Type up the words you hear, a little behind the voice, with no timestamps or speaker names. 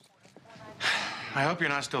I hope you're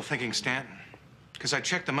not still thinking Stanton. Because I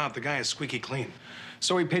checked him out. The guy is squeaky clean.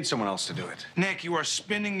 So he paid someone else to do it. Nick, you are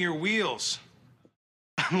spinning your wheels.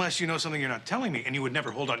 Unless you know something you're not telling me. And you would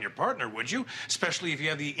never hold on your partner, would you? Especially if you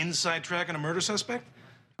have the inside track on a murder suspect?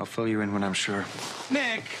 I'll fill you in when I'm sure.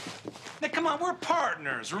 Nick, come on, we're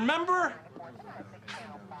partners, remember?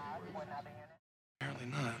 Apparently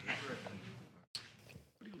not.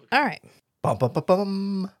 All right. Bum, bum, bum,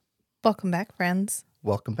 bum. Welcome back, friends.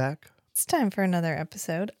 Welcome back. It's time for another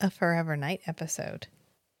episode, a Forever Night episode.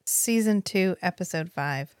 Season 2, Episode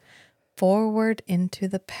 5, Forward into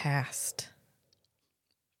the Past.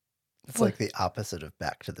 It's like the opposite of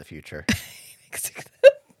Back to the Future.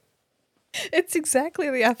 It's exactly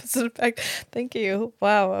the opposite of Back. Thank you.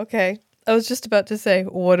 Wow, okay. I was just about to say,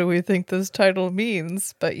 what do we think this title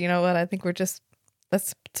means? But you know what? I think it's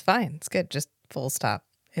fine. It's good. Just full stop.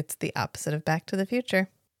 It's the opposite of Back to the Future.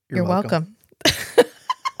 You're welcome.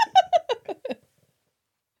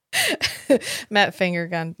 Matt finger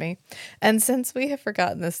gunned me. And since we have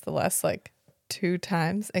forgotten this the last 2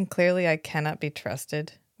 times, and clearly I cannot be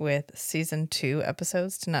trusted with season 2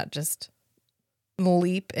 episodes to not just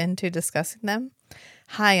leap into discussing them.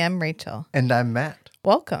 Hi, I'm Rachel. And I'm Matt.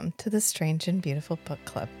 Welcome to the Strange and Beautiful Book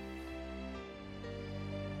Club.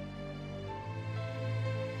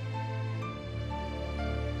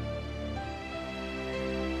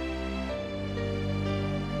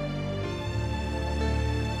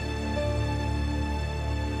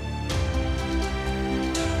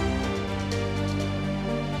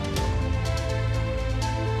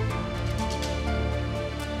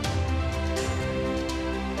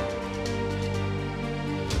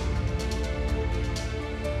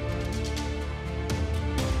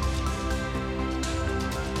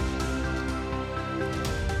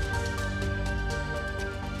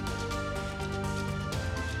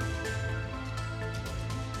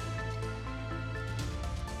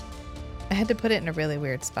 I had to put it in a really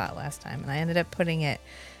weird spot last time, and I ended up putting it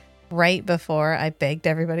right before I begged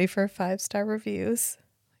everybody for 5-star reviews.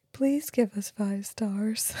 Please give us 5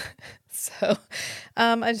 stars. So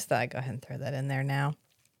I just thought I'd go ahead and throw that in there now.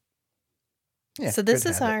 Yeah, so this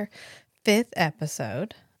is our 5th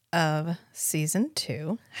episode of season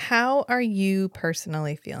 2. How are you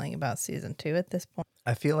personally feeling about season 2 at this point?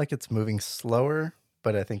 I feel like it's moving slower,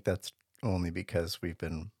 but I think that's only because we've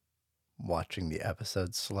been watching the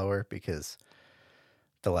episodes slower because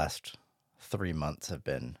the last 3 months have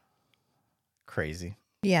been crazy.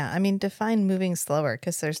 Yeah, I mean, define moving slower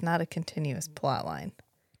because there's not a continuous plot line.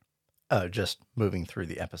 Oh, just moving through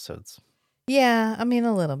the episodes. Yeah, I mean,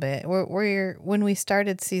 a little bit. When we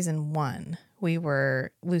started season 1, we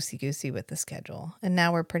were loosey-goosey with the schedule, and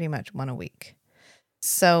now we're pretty much one a week.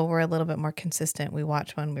 So we're a little bit more consistent. We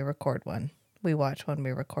watch one, we record one. We watch one,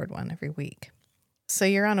 we record one every week. So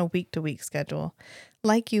you're on a week-to-week schedule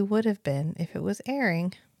like you would have been if it was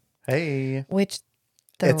airing. Hey. Which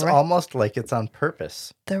it's almost like it's on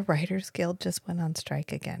purpose. The Writers Guild just went on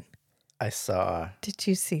strike again. I saw. Did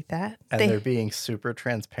you see that? And they're being super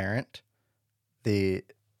transparent.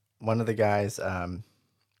 One of the guys,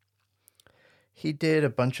 he did a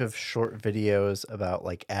bunch of short videos about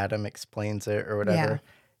Adam Explains It or whatever.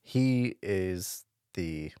 Yeah. He is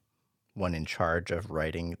the one in charge of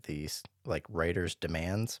writing these writers'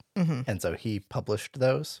 demands. Mm-hmm. And so he published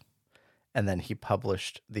those. And then he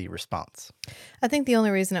published the response. I think the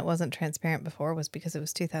only reason it wasn't transparent before was because it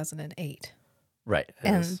was 2008. Right.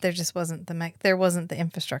 And there just wasn't the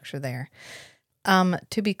infrastructure there.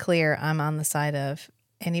 To be clear, I'm on the side of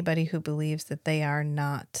anybody who believes that they are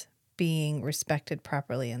not being respected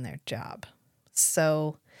properly in their job.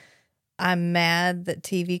 So I'm mad that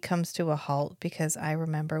TV comes to a halt because I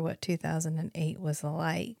remember what 2008 was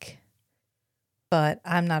like. But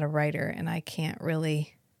I'm not a writer and I can't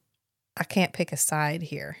pick a side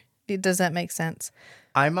here. Does that make sense?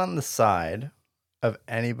 I'm on the side of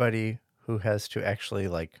anybody who has to actually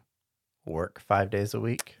work 5 days a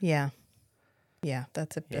week. Yeah. Yeah,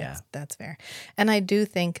 that's fair. And I do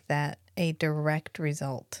think that a direct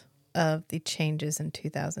result of the changes in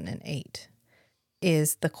 2008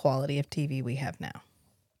 is the quality of TV we have now.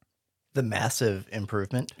 The massive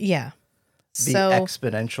improvement? Yeah. The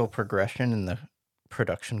exponential progression in the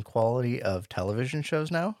production quality of television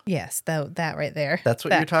shows now? Yes, that right there. That's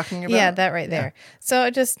what you're talking about? Yeah, that right there. So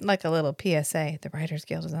just like a little PSA, the Writers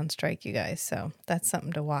Guild is on strike, you guys. So that's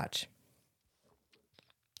something to watch.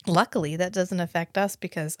 Luckily, that doesn't affect us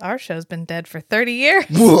because our show's been dead for 30 years.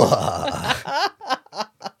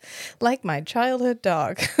 Like my childhood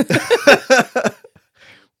dog.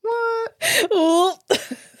 What? Well,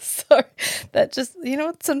 so Sorry. That just,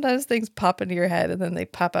 sometimes things pop into your head and then they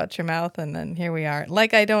pop out your mouth and then here we are.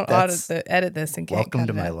 Like I don't edit this and can't Welcome cut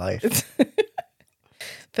to it my out. life.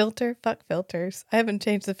 Filter? Fuck filters. I haven't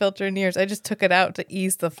changed the filter in years. I just took it out to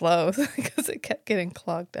ease the flow because it kept getting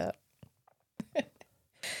clogged up.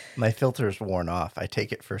 My filter's worn off. I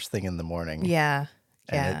take it first thing in the morning. Yeah.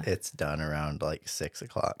 And it's done around like 6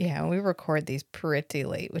 o'clock. Yeah, and we record these pretty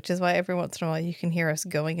late, which is why every once in a while you can hear us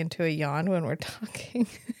going into a yawn when we're talking.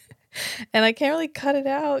 And I can't really cut it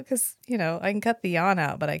out because, I can cut the yawn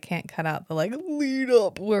out, but I can't cut out the lead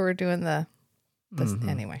up where we're doing this.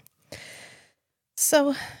 Anyway.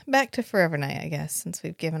 So back to Forever Night, I guess, since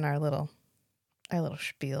we've given our little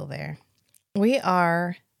spiel there.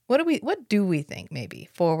 What do we think maybe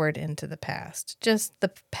forward into the past? Just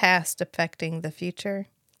the past affecting the future?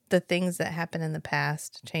 The things that happen in the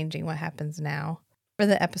past changing what happens now? For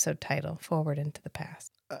the episode title, Forward into the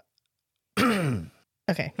Past.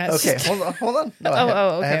 Okay. Okay, hold on. No,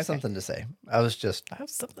 I have something to say. I was just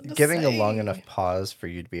giving a long enough pause for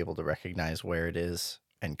you to be able to recognize where it is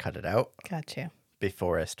and cut it out. Gotcha.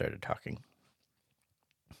 Before I started talking.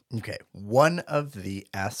 Okay, one of the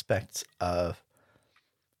aspects of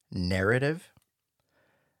narrative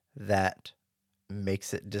that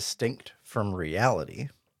makes it distinct from reality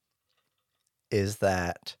is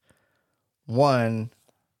that one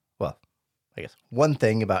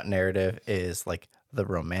thing about narrative is like the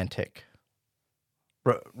romantic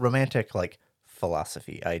like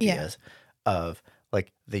philosophy ideas of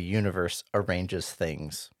like the universe arranges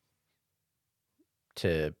things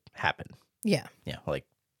to happen. Yeah. Yeah, like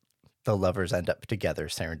the lovers end up together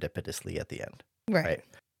serendipitously at the end. Right.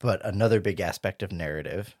 But another big aspect of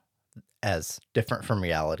narrative, as different from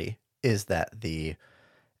reality, is that the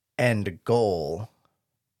end goal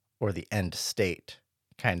or the end state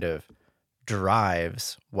kind of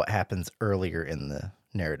drives what happens earlier in the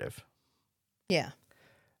narrative. Yeah.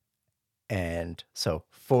 And so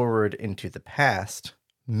forward into the past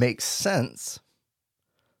makes sense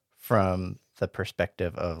from the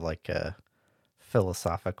perspective of like a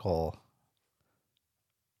philosophical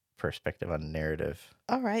perspective on narrative.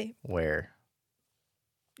 All right. Where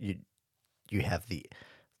you have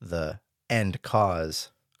the end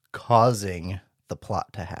cause causing the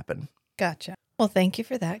plot to happen. Gotcha. Well, thank you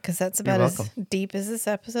for that, because that's about as deep as this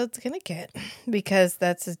episode's going to get, because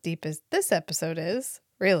that's as deep as this episode is,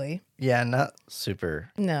 really. Yeah, not super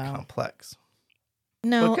complex.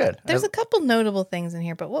 No, but good. There's a couple notable things in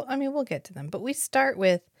here, but we'll get to them. But we start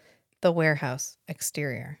with the warehouse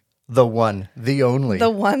exterior. The one, the only. The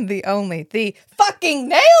one, the only. The fucking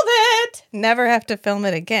nailed it! Never have to film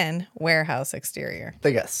it again. Warehouse exterior.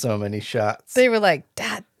 They got so many shots. They were like,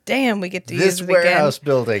 God damn, we get to use it again. This warehouse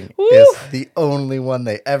building is the only one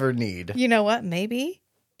they ever need. You know what? Maybe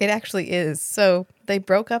it actually is. So they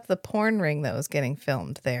broke up the porn ring that was getting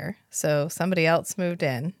filmed there. So somebody else moved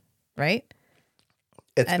in, right?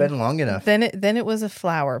 It's been long enough. Then it was a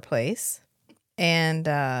flower place. And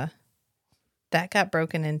that got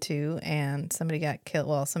broken into and somebody got killed.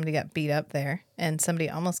 Well, somebody got beat up there and somebody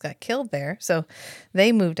almost got killed there. So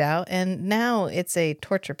they moved out and now it's a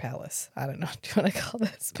torture palace. I don't know what you want to call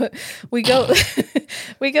this, but we go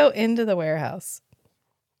into the warehouse.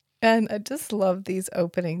 And I just love these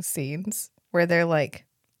opening scenes where they're like,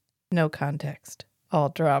 no context, all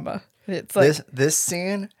drama. It's like this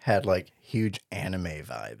scene had like huge anime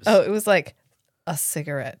vibes. Oh, it was like a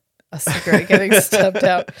cigarette getting stubbed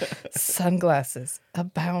out, sunglasses, a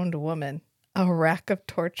bound woman, a rack of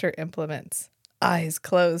torture implements, eyes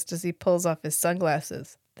closed as he pulls off his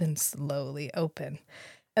sunglasses, then slowly open.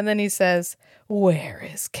 And then he says, "Where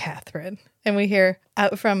is Catherine?" And we hear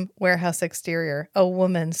out from warehouse exterior a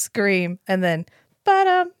woman scream, and then,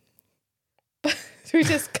 we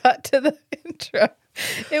just cut to the intro.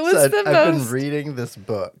 It was I've been reading this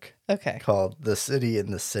book okay called The City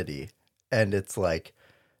in the City, and it's like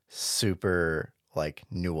super like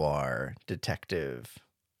noir detective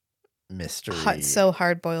mystery. So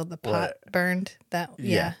hard boiled the pot burned that.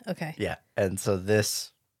 Yeah. Okay. Yeah. And so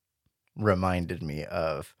this reminded me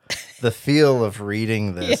of the feel of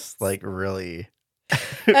reading this like really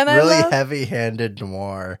heavy handed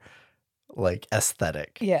noir like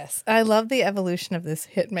aesthetic. Yes. I love the evolution of this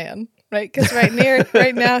hitman. Right, because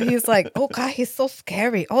right now he's like, oh God, he's so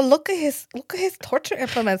scary. Oh, look at his torture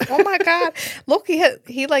implements. Oh my God, look,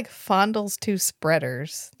 he like fondles two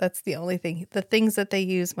spreaders. That's the only thing. The things that they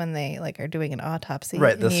use when they like are doing an autopsy.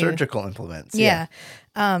 Right, the surgical implements. Yeah,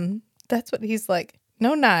 that's what he's like.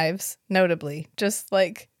 No knives, notably, just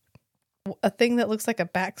like a thing that looks like a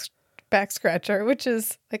back scratcher, which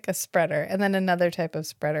is like a spreader, and then another type of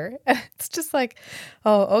spreader. And it's just like,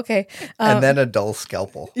 oh, okay. And then a dull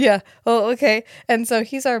scalpel. Yeah. Oh, okay. And so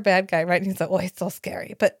he's our bad guy, right? And he's like, well, he's so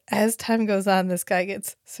scary. But as time goes on, this guy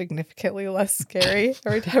gets significantly less scary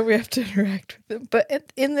every time we have to interact with him.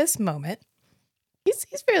 But in this moment, he's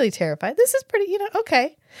fairly terrified. This is pretty,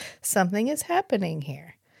 okay. Something is happening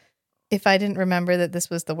here. If I didn't remember that this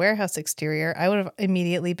was the warehouse exterior, I would have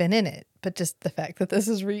immediately been in it. But just the fact that this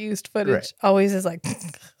is reused footage always is like,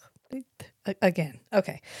 again.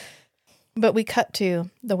 Okay. But we cut to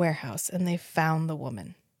the warehouse and they found the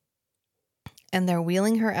woman. And they're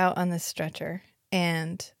wheeling her out on this stretcher.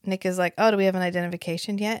 And Nick is like, oh, do we have an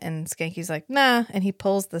identification yet? And Skanky's like, nah. And he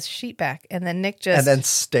pulls the sheet back. And then Nick just... And then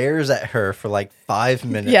stares at her for like 5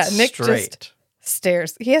 minutes Nick straight. Just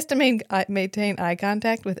stares. He has to maintain eye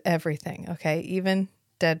contact with everything, okay? Even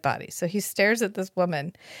dead bodies. So he stares at this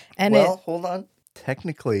woman. And hold on.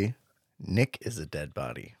 Technically, Nick is a dead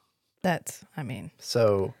body.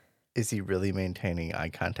 So is he really maintaining eye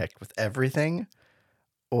contact with everything?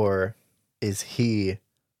 Or does he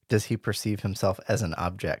perceive himself as an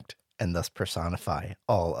object and thus personify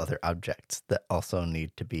all other objects that also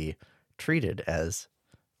need to be treated as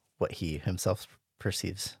what he himself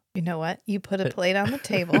perceives? You know what? You put a plate on the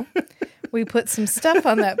table. We put some stuff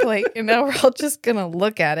on that plate, and now we're all just going to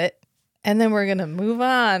look at it, and then we're going to move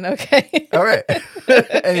on, okay? All right.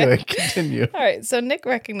 Anyway, continue. All right. So Nick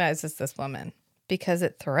recognizes this woman because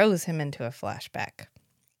it throws him into a flashback.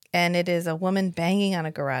 And it is a woman banging on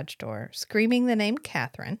a garage door, screaming the name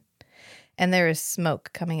Catherine. And there is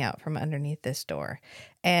smoke coming out from underneath this door.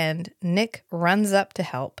 And Nick runs up to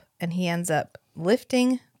help, and he ends up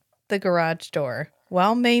lifting the garage door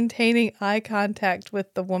while maintaining eye contact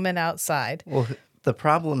with the woman outside. Well, the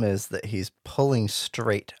problem is that he's pulling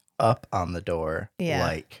straight up on the door,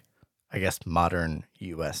 like, I guess, modern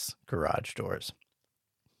U.S. garage doors.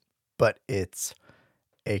 But it's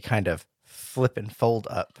a kind of flip and fold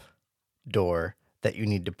up door that you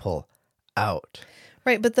need to pull out.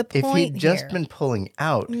 Right, but the point if he'd just here, been pulling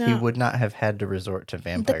out, he would not have had to resort to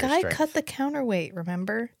vampire strength. The guy strength. cut the counterweight,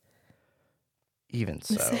 remember? Even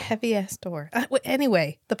so. It's a heavy-ass door.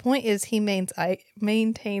 Anyway, the point is he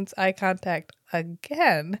maintains eye contact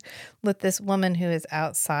again with this woman who is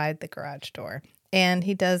outside the garage door. And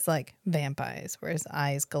he does like vamp eyes where his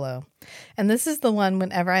eyes glow. And this is the one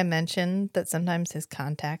whenever I mention that sometimes his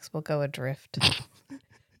contacts will go adrift.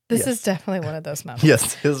 This is definitely one of those moments.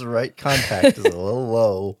 Yes, his right contact is a little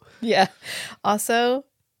low. Yeah. Also,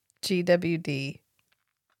 GWD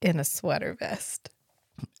in a sweater vest.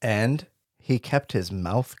 And he kept his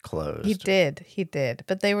mouth closed. He did.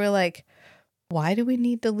 But they were like, why do we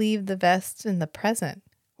need to leave the vests in the present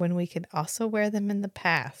when we could also wear them in the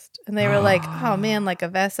past? And they were like, oh man, like a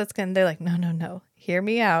vest that's going to, they're like, no, hear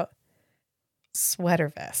me out. Sweater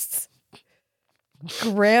vests.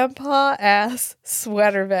 Grandpa ass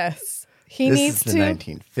sweater vests. This needs is the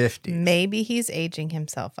 1950s. Maybe he's aging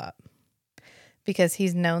himself up because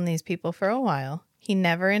he's known these people for a while. He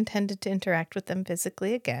never intended to interact with them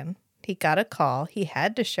physically again. He got a call. He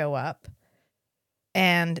had to show up.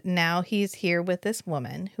 And now he's here with this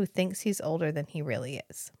woman who thinks he's older than he really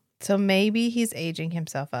is. So maybe he's aging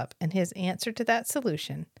himself up. And his answer to that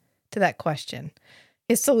solution, to that question,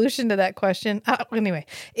 his solution to that question, anyway,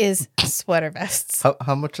 is sweater vests.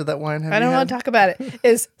 How much of that wine have you I don't had? want to talk about it.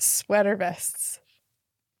 Is sweater vests.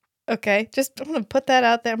 Okay, I'm going to put that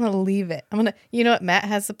out there. I'm going to leave it. You know what? Matt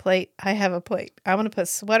has a plate. I have a plate. I'm going to put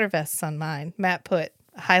sweater vests on mine. Matt put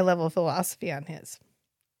high level philosophy on his.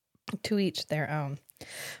 To each their own.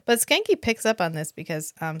 But Skanky picks up on this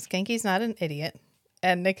because Skanky's not an idiot.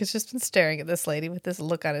 And Nick has just been staring at this lady with this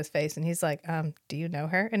look on his face. And he's like, do you know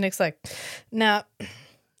her? And Nick's like, no,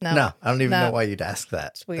 I don't even know why you'd ask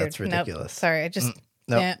that. It's weird. That's ridiculous. Nope. Sorry, I just...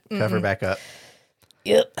 Cover back up.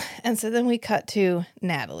 Yep. And so then we cut to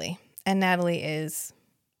Natalie. And Natalie is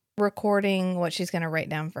recording what she's going to write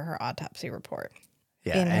down for her autopsy report.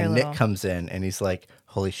 Yeah, and Nick comes in and he's like,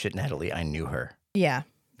 holy shit, Natalie, I knew her. Yeah.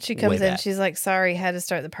 She comes in, she's like, sorry, had to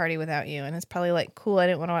start the party without you. And it's probably like, cool, I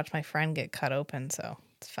didn't want to watch my friend get cut open, so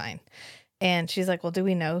it's fine. And she's like, well, do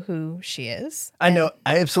we know who she is? I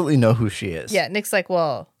absolutely know who she is. Yeah, Nick's like,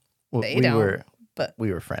 well they don't. But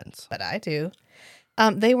we were friends. But I do.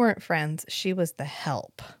 They weren't friends. She was the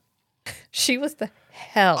help. She was the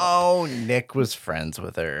help. Oh, Nick was friends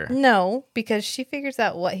with her. No, because she figures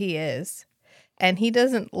out what he is. And he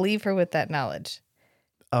doesn't leave her with that knowledge.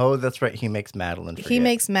 Oh, that's right. He makes Madeline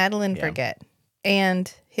forget. Forget.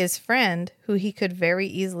 And his friend, who he could very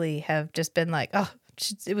easily have just been like, oh,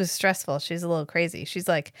 it was stressful. She's a little crazy. He's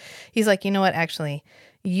like, you know what? Actually,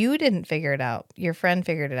 You didn't figure it out. Your friend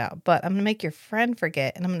figured it out. But I'm going to make your friend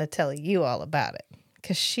forget, and I'm going to tell you all about it.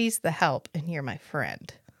 Because she's the help, and you're my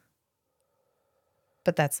friend.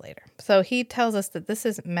 But that's later. So he tells us that this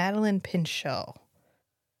is Madeline Pinchot.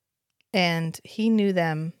 And he knew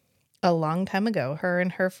them a long time ago, her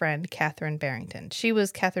and her friend, Catherine Barrington. She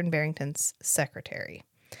was Catherine Barrington's secretary.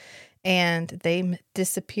 And they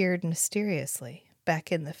disappeared mysteriously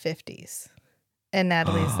back in the 50s. And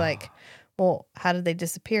Natalie's like, well, how did they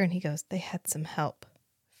disappear? And he goes, they had some help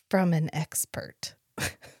from an expert.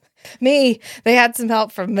 Me. They had some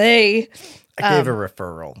help from me. I gave a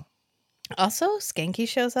referral. Also, Skanky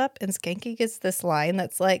shows up, and Skanky gets this line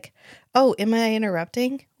that's like, oh, am I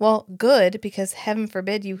interrupting? Well, good, because heaven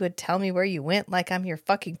forbid you would tell me where you went like I'm your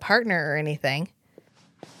fucking partner or anything.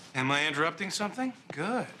 Am I interrupting something?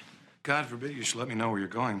 Good. God forbid you should let me know where you're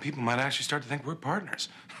going. People might actually start to think we're partners.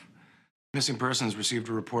 Missing persons received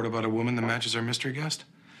a report about a woman that matches our mystery guest.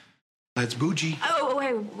 That's bougie. Oh,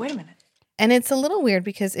 wait a minute. And it's a little weird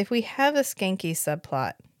because if we have a Skanky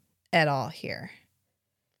subplot at all here,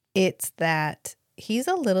 it's that he's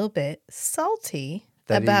a little bit salty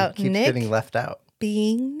That about he keeps Nick getting left out.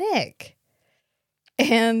 being Nick.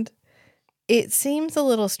 And it seems a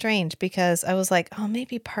little strange because I was like, oh,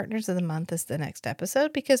 maybe Partners of the Month is the next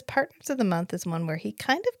episode, because Partners of the Month is one where he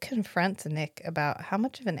kind of confronts Nick about how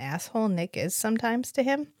much of an asshole Nick is sometimes to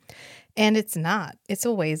him. And it's not. It's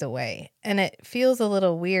a ways away. And it feels a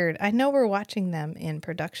little weird. I know we're watching them in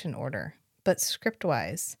production order, but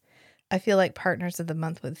script-wise, I feel like Partners of the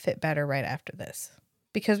Month would fit better right after this.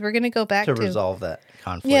 Because we're going to go back to resolve that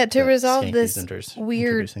conflict. Yeah, to that resolve Skanky's this weird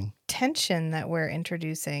introducing. tension that we're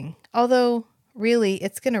introducing. Although, really,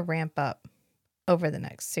 it's going to ramp up over the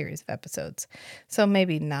next series of episodes. So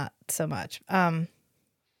maybe not so much.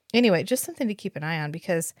 Anyway, just something to keep an eye on,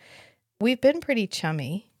 because we've been pretty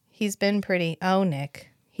chummy. He's been pretty, oh, Nick,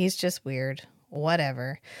 he's just weird,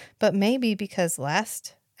 whatever. But maybe because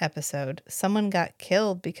last episode, someone got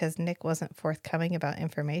killed because Nick wasn't forthcoming about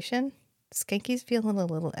information, Skanky's feeling a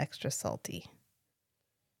little extra salty.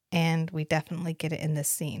 And we definitely get it in this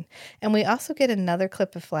scene. And we also get another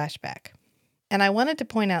clip of flashback. And I wanted to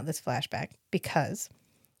point out this flashback because,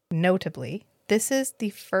 notably, this is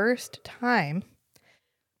the first time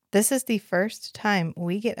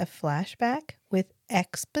we get a flashback with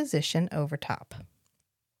exposition over top.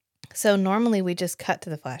 So normally we just cut to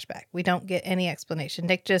the flashback. We don't get any explanation.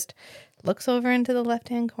 Nick just looks over into the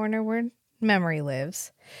left-hand corner where memory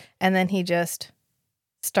lives, and then he just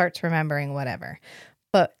starts remembering whatever.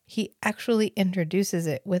 But he actually introduces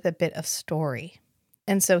it with a bit of story.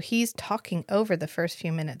 And so he's talking over the first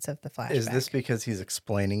few minutes of the flashback. Is this because he's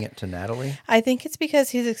explaining it to Natalie? I think it's because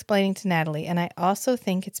he's explaining to Natalie. And I also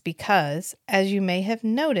think it's because, as you may have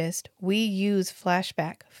noticed, we use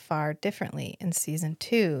flashback far differently in season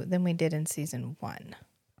 2 than we did in season 1.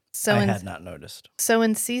 So I had not noticed. So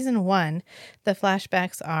in season 1, the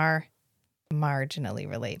flashbacks are marginally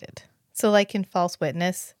related. So like in False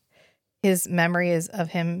Witness, his memory is of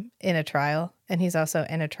him in a trial, and he's also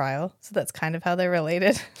in a trial. So that's kind of how they're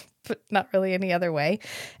related, but not really any other way.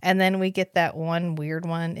 And then we get that one weird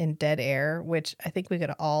one in Dead Air, which I think we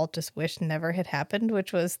could all just wish never had happened,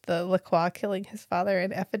 which was the Lacroix killing his father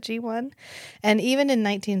in effigy one. And even in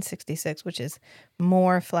 1966, which is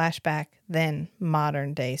more flashback than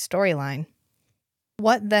modern day storyline,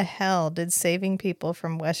 what the hell did saving people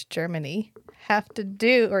from West Germany have to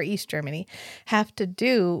do, or East Germany, have to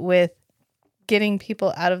do with getting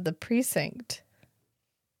people out of the precinct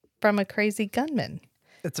from a crazy gunman?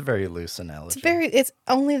 It's a very loose analogy. It's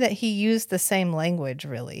only that he used the same language,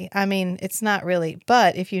 really. I mean, it's not really.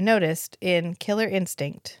 But if you noticed, in Killer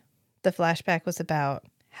Instinct, the flashback was about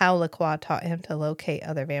how Lacroix taught him to locate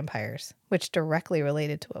other vampires, which directly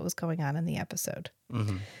related to what was going on in the episode.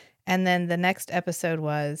 Mm-hmm. And then the next episode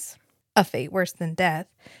was A Fate Worse Than Death.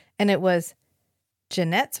 And it was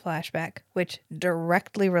Jeanette's flashback, which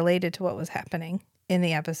directly related to what was happening in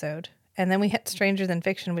the episode. And then we had Stranger Than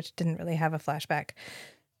Fiction, which didn't really have a flashback.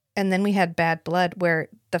 And then we had Bad Blood, where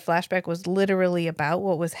the flashback was literally about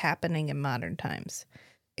what was happening in modern times.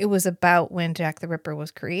 It was about when Jack the Ripper was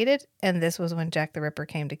created, and this was when Jack the Ripper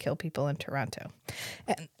came to kill people in Toronto.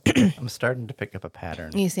 And I'm starting to pick up a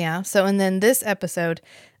pattern. you see how? So, and then this episode,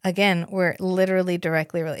 again, we're literally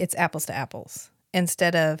directly, it's apples to apples.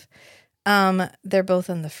 Instead of, they're both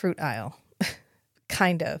in the fruit aisle.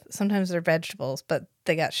 Kind of. Sometimes they're vegetables, but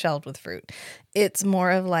they got shelled with fruit. It's more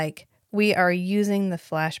of like, we are using the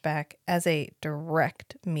flashback as a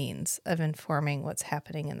direct means of informing what's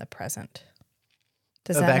happening in the present.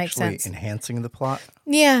 Does of that make actually sense? enhancing the plot.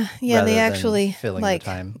 Yeah, rather they than actually filling the like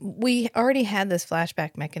time. we already had this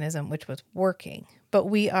flashback mechanism which was working, but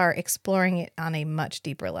we are exploring it on a much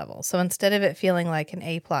deeper level. So instead of it feeling like an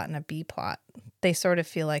A plot and a B plot, they sort of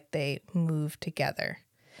feel like they move together.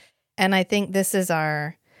 And I think this is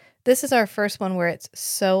our first one where it's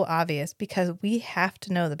so obvious because we have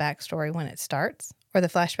to know the backstory when it starts or the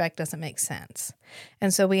flashback doesn't make sense.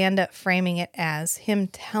 And so we end up framing it as him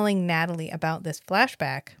telling Natalie about this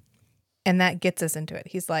flashback, and that gets us into it.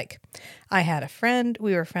 He's like, I had a friend.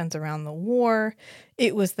 We were friends around the war.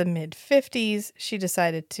 It was the mid-50s.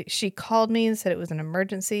 She called me and said it was an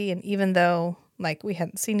emergency. And even though like we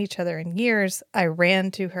hadn't seen each other in years, I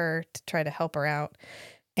ran to her to try to help her out.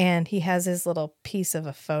 And he has his little piece of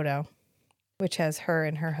a photo, which has her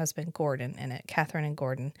and her husband, Gordon, in it, Catherine and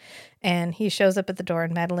Gordon. And he shows up at the door,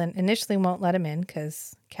 and Madeline initially won't let him in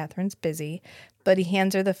because Catherine's busy. But he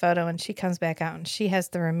hands her the photo, and she comes back out, and she has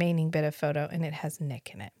the remaining bit of photo, and it has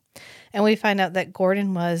Nick in it. And we find out that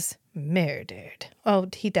Gordon was murdered. Oh,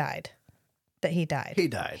 he died. He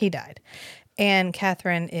died. And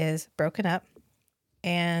Catherine is broken up.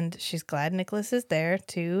 And she's glad Nicholas is there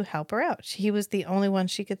to help her out. He was the only one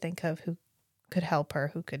she could think of who could help her,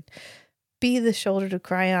 who could be the shoulder to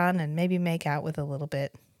cry on and maybe make out with a little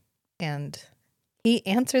bit. And he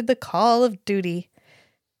answered the call of duty.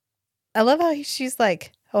 I love how she's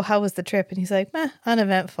like, oh, how was the trip? And he's like,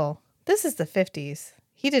 uneventful. This is the 50s.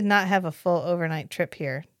 He did not have a full overnight trip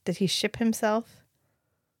here. Did he ship himself?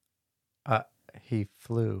 He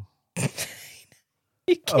flew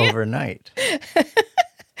You can't. overnight.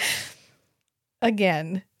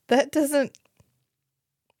 Again, that doesn't.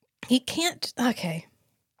 He can't. Okay.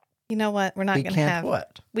 You know what? We're not He going to can't have.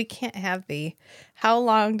 what? We can't have the. How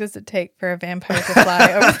long does it take for a vampire to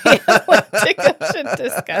fly over the Atlantic Ocean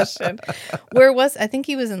discussion? I think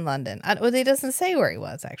he was in London. Well, he doesn't say where he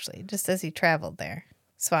was, actually. It just says he traveled there.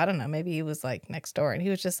 So I don't know. Maybe he was like next door and he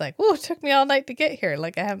was just like, whoa, it took me all night to get here.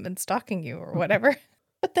 Like I haven't been stalking you or whatever.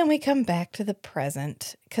 But then we come back to the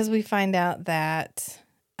present because we find out that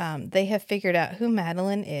they have figured out who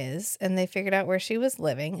Madeline is, and they figured out where she was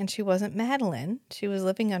living, and she wasn't Madeline. She was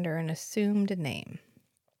living under an assumed name.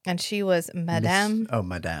 And she was Madame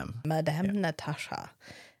Natasha,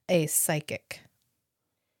 a psychic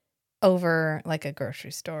over like a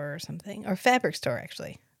grocery store or something, or fabric store,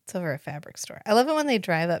 actually. It's over a fabric store. I love it when they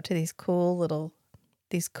drive up to these cool little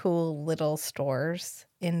stores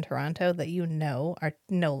in Toronto that are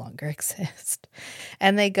no longer exist.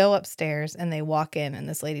 And they go upstairs and they walk in and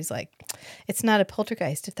this lady's like, it's not a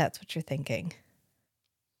poltergeist if that's what you're thinking.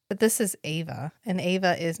 But this is Ava, and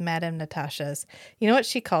Ava is Madame Natasha's. You know what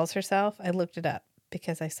she calls herself? I looked it up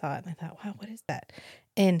because I saw it and I thought, wow, what is that?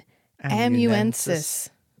 An amanuensis.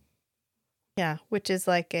 Yeah, which is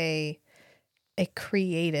like a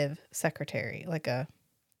creative secretary, like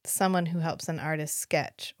someone who helps an artist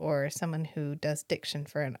sketch, or someone who does diction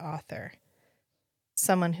for an author,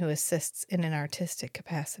 someone who assists in an artistic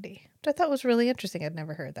capacity, which I thought was really interesting. I'd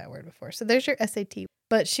never heard that word before. So there's your SAT.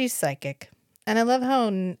 But she's psychic. And I love how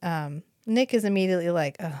Nick is immediately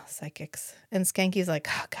like, oh, psychics. And Skanky's like,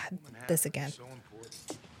 oh, God, this again.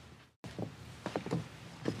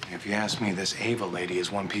 If you ask me, this Ava lady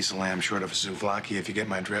is one piece of lamb short of a souvlaki, if you get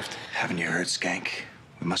my drift. Haven't you heard, Skank?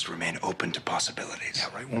 We must remain open to possibilities.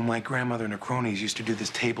 Yeah, right. Well, my grandmother and her cronies used to do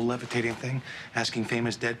this table levitating thing, asking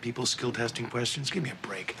famous dead people skill testing questions. Give me a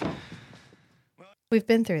break. We've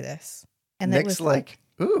been through this. And Nick's like,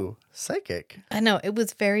 ooh, psychic. I know. It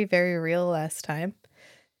was very, very real last time.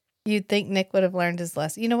 You'd think Nick would have learned his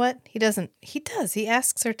lesson. You know what? He doesn't. He does. He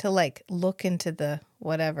asks her to like look into the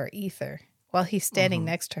whatever ether while he's standing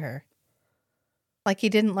next to her. Like he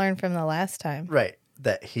didn't learn from the last time. Right.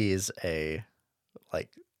 That he's a like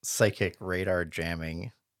psychic radar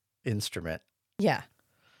jamming instrument. Yeah.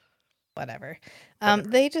 Whatever.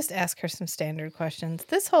 They just ask her some standard questions.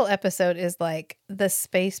 This whole episode is like the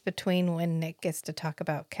space between when Nick gets to talk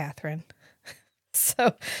about Catherine.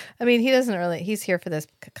 So, I mean, he's here for this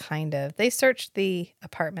kind of. They search the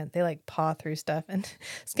apartment. They like paw through stuff. And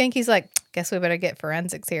Skanky's like, guess we better get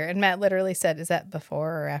forensics here. And Matt literally said, is that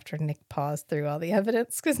before or after Nick paws through all the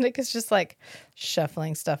evidence? Because Nick is just like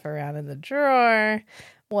shuffling stuff around in the drawer,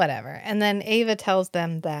 whatever. And then Ava tells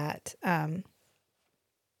them that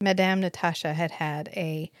Madame Natasha had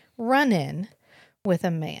a run-in with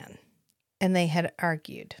a man. And they had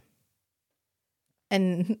argued.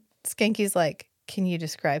 And Skanky's like, can you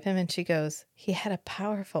describe him? And she goes, he had a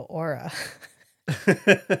powerful aura.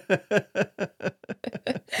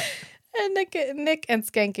 And Nick and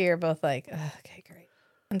Skanky are both like, oh, okay, great.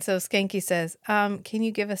 And so Skanky says, can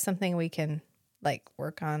you give us something we can like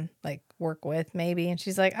work with maybe. And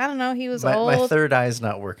she's like, I don't know, he was My old. third eye's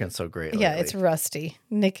not working so great. Yeah, lately. it's rusty.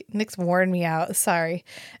 Nick's worn me out. Sorry.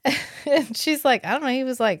 And she's like, I don't know, he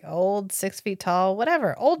was like old, 6 feet tall,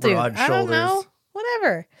 whatever. Old dude. Broad I don't know. shoulders.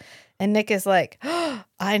 Whatever. And Nick is like, oh,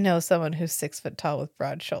 I know someone who's 6 foot tall with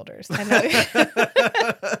broad shoulders. I know.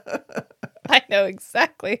 I know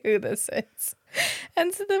exactly who this is.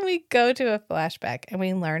 And so then we go to a flashback and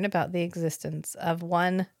we learn about the existence of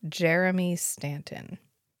one Jeremy Stanton.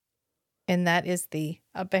 And that is the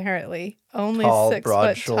apparently only Tall, 6 foot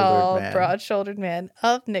broad-shouldered tall, man. broad-shouldered man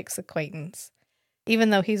of Nick's acquaintance. Even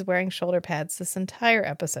though he's wearing shoulder pads this entire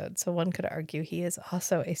episode. So one could argue he is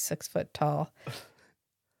also a 6 foot tall,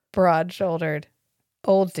 broad-shouldered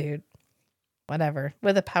old dude. Whatever.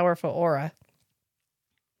 With a powerful aura.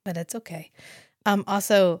 But it's okay.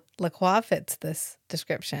 Also, Lacroix fits this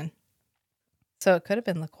description. So it could have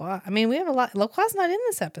been Lacroix. I mean, we have a lot. Lacroix's not in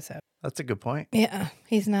this episode. That's a good point. Yeah,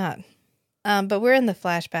 he's not. But we're in the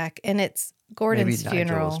flashback, and it's Gordon's Maybe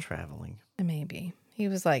funeral. Nigel was traveling. Maybe. He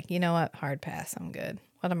was like, you know what? Hard pass. I'm good.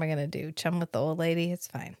 What am I going to do? Chum with the old lady? It's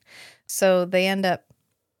fine. So they end up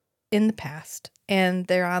in the past, and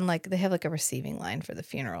they're on they have like a receiving line for the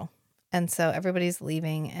funeral. And so everybody's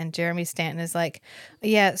leaving, and Jeremy Stanton is like,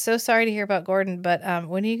 yeah, so sorry to hear about Gordon, but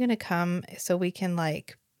when are you going to come so we can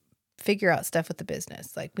figure out stuff with the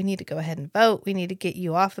business? Like, we need to go ahead and vote. We need to get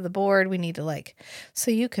you off of the board. We need to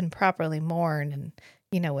so you can properly mourn and,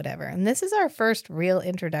 whatever. And this is our first real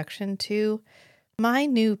introduction to my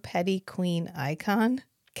new petty queen icon,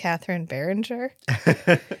 Catherine Barringer.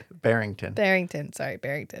 Barrington.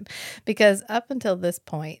 Barrington. Because up until this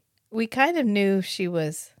point, we kind of knew she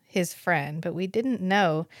was his friend, but we didn't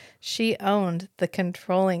know she owned the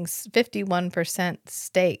controlling 51%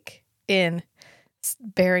 stake in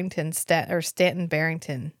Stanton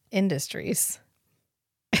Barrington Industries.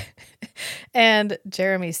 And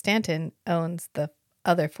Jeremy Stanton owns the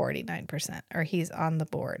other 49%, or he's on the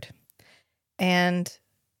board. And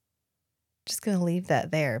just going to leave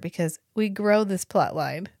that there because we grow this plot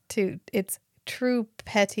line to its true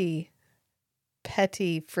petty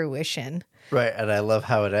fruition. Right, and I love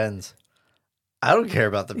how it ends. I don't care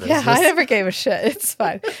about the business. Yeah, I never gave a shit. It's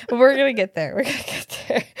fine. We're going to get there.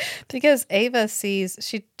 Because Ava sees,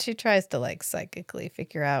 she tries to psychically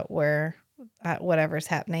figure out where whatever's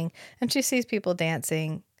happening. And she sees people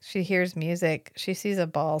dancing. She hears music. She sees a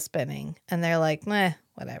ball spinning. And they're like, meh,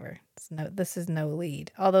 whatever. This is no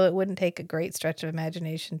lead. Although it wouldn't take a great stretch of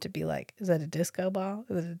imagination to be like, is that a disco ball?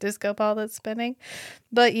 Is it a disco ball that's spinning?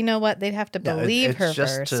 But you know what? They'd have to believe her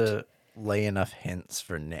just first. to lay enough hints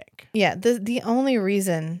for Nick. Yeah, the only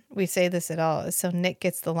reason we say this at all is so Nick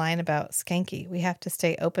gets the line about Skanky. We have to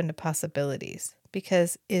stay open to possibilities.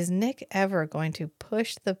 Because is Nick ever going to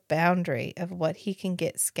push the boundary of what he can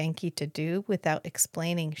get Skanky to do without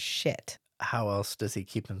explaining shit? How else does he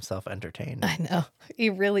keep himself entertained? I know. He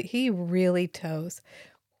really toes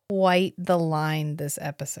quite the line this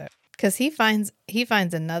episode. Because he finds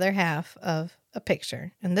another half of a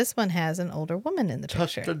picture. And this one has an older woman in the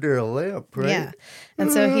picture. Tucked under a lamp, right? Yeah.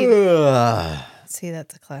 And so he... See,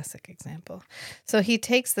 that's a classic example. So he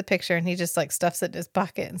takes the picture and he just stuffs it in his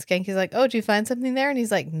pocket. And Skanky's like, oh, did you find something there? And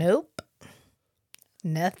he's like, nope.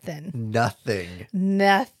 Nothing.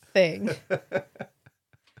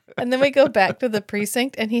 And then we go back to the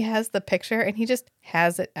precinct and he has the picture and he just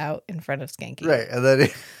has it out in front of Skanky. Right. And then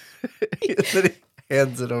he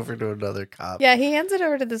hands it over to another cop. Yeah, he hands it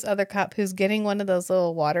over to this other cop who's getting one of those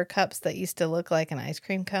little water cups that used to look like an ice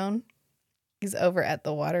cream cone. He's over at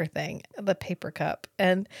the water thing, the paper cup.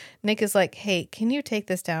 And Nick is like, hey, can you take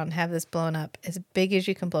this down and have this blown up as big as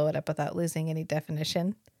you can blow it up without losing any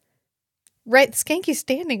definition? Right, Skanky's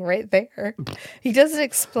standing right there. He doesn't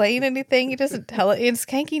explain anything. He doesn't tell it. And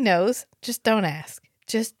Skanky knows. Just don't ask.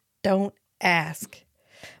 Just don't ask.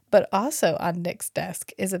 But also on Nick's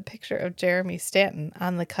desk is a picture of Jeremy Stanton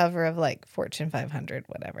on the cover of Fortune 500,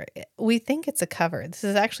 whatever. We think it's a cover. This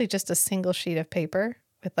is actually just a single sheet of paper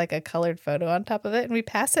with a colored photo on top of it. And we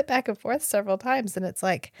pass it back and forth several times. And it's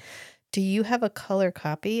like, do you have a color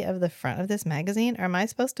copy of the front of this magazine? Or am I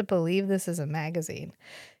supposed to believe this is a magazine?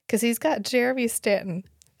 Because he's got Jeremy Stanton,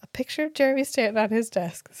 a picture of Jeremy Stanton on his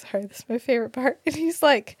desk. Sorry, this is my favorite part. And he's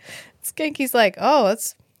like, Skanky's like, oh,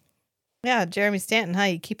 Jeremy Stanton, huh?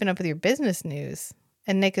 You keeping up with your business news?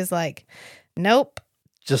 And Nick is like, nope.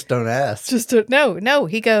 Just don't ask. No.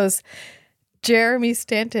 He goes, Jeremy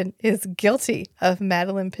Stanton is guilty of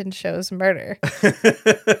Madeline Pinchot's murder.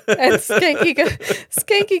 And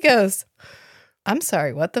Skanky goes, I'm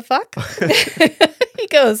sorry, what the fuck?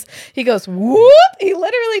 he goes, whoop. He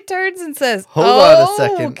literally turns and says, Hold on a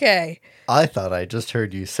second. Okay. I thought I just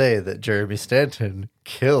heard you say that Jeremy Stanton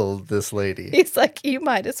killed this lady. He's like, you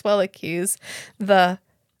might as well accuse the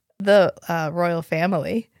royal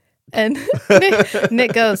family. And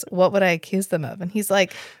Nick goes, what would I accuse them of? And he's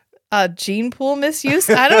like, gene pool misuse?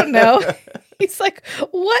 I don't know. He's like,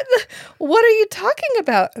 what are you talking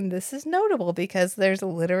about? And this is notable because there's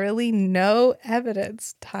literally no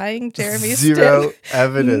evidence tying Jeremy Zero Stanton.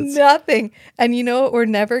 evidence. Nothing. And you know what we're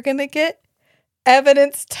never going to get?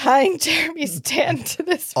 Evidence tying Jeremy Stanton to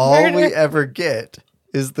this All murder. we ever get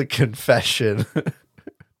is the confession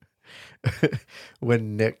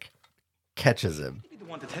when Nick catches him. I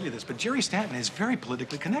want to tell you this, but Jerry Stanton is very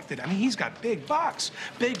politically connected. I mean, he's got big bucks,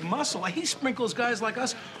 big muscle. He sprinkles guys like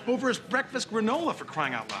us over his breakfast granola, for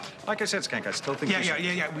crying out loud. Like I said, Skank, I still think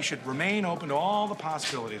Yeah. We should remain open to all the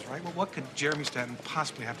possibilities, right? Well, what could Jeremy Stanton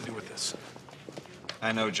possibly have to do with this?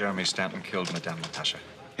 I know Jeremy Stanton killed Madame Natasha.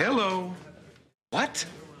 Hello. What?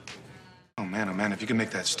 Oh, man, if you can make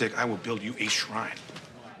that stick, I will build you a shrine.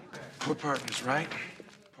 We're partners, right?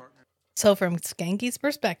 So from Skanky's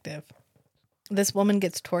perspective, this woman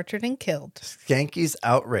gets tortured and killed. Skanky's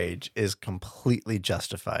outrage is completely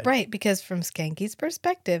justified. Right, because from Skanky's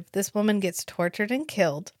perspective, this woman gets tortured and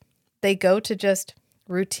killed. They go to just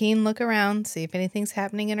routine look around, see if anything's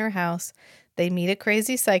happening in her house. They meet a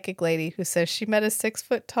crazy psychic lady who says she met a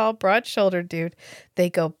 6-foot-tall, broad-shouldered dude. They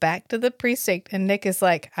go back to the precinct, and Nick is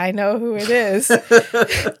like, I know who it is.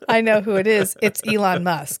 I know who it is. It's Elon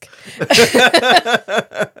Musk.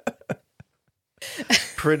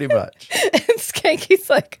 Pretty much. And Skanky's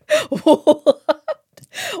like,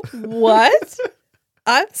 what?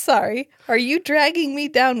 I'm sorry. Are you dragging me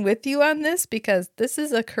down with you on this? Because this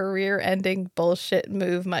is a career-ending bullshit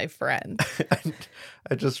move, my friend.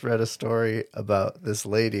 I just read a story about this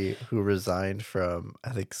lady who resigned from, I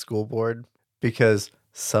think, school board because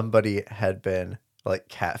somebody had been like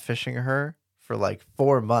catfishing her for like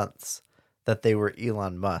 4 months that they were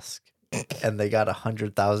Elon Musk, and they got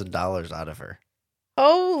 $100,000 out of her.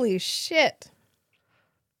 Holy shit.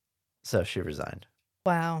 So she resigned.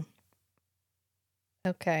 Wow.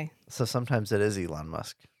 Okay. So sometimes it is Elon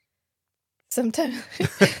Musk. Sometimes.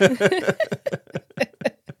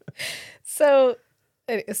 So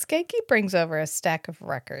Skanky brings over a stack of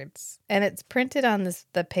records, and it's printed on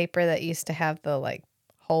the paper that used to have the like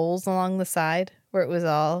holes along the side where it was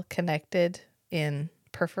all connected in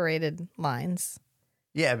perforated lines.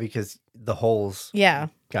 Yeah, because the holes Yeah.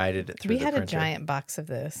 guided it through We the had printer. a giant box of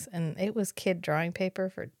this, and it was kid drawing paper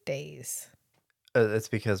for days. That's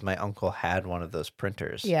because my uncle had one of those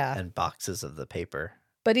printers. Yeah. And boxes of the paper.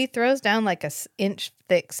 But he throws down like a inch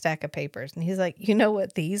thick stack of papers, and he's like, you know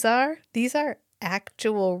what these are? These are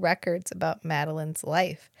actual records about Madeline's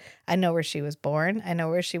life. I know where she was born. I know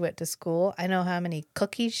where she went to school. I know how many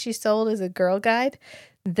cookies she sold as a Girl Guide.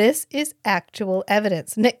 This is actual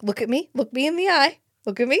evidence. Nick, look at me. Look me in the eye.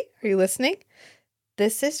 Look at me. Are you listening?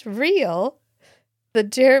 This is real. The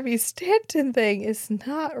Jeremy Stanton thing is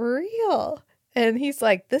not real. And he's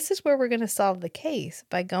like, this is where we're going to solve the case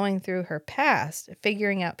by going through her past,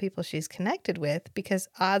 figuring out people she's connected with, because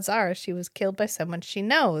odds are she was killed by someone she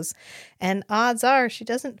knows. And odds are she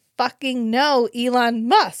doesn't fucking know Elon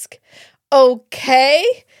Musk. Okay?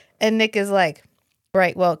 And Nick is like,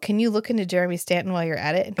 right, well, can you look into Jeremy Stanton while you're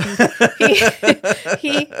at it? And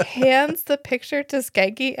he hands the picture to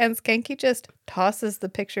Skanky, and Skanky just tosses the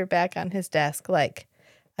picture back on his desk like,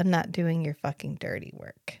 I'm not doing your fucking dirty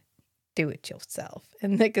work. Do it yourself.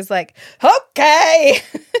 And Nick is like, okay.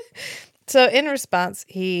 So in response,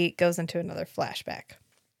 he goes into another flashback.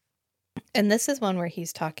 And this is one where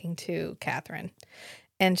he's talking to Catherine.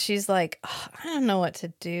 And she's like, oh, I don't know what to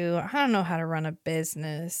do. I don't know how to run a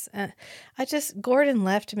business. Gordon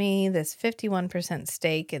left me this 51%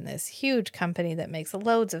 stake in this huge company that makes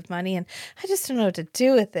loads of money. And I just don't know what to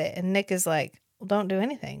do with it. And Nick is like, well, don't do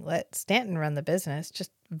anything. Let Stanton run the business.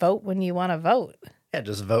 Just vote when you want to vote. Yeah,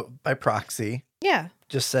 just vote by proxy. Yeah.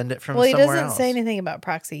 Just send it from Well, he somewhere doesn't else. say anything about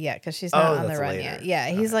proxy yet because she's not on the that's run later. yet. Yeah,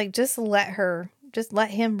 he's like, just let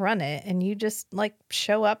him run it, and you just like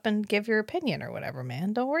show up and give your opinion or whatever,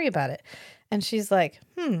 man. Don't worry about it. And she's like,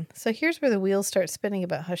 so here's where the wheels start spinning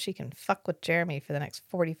about how she can fuck with Jeremy for the next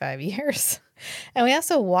 45 years. And we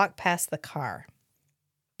also walk past the car.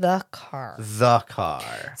 The car.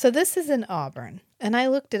 So this is in Auburn, and I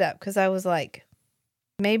looked it up because I was like,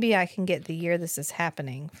 maybe I can get the year this is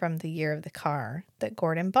happening from the year of the car that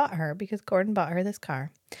Gordon bought her, because Gordon bought her this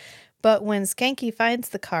car. But when Skanky finds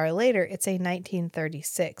the car later, it's a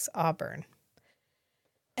 1936 Auburn.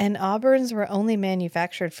 And Auburns were only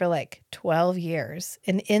manufactured for like 12 years.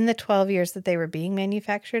 And in the 12 years that they were being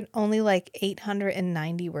manufactured, only like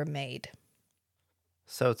 890 were made.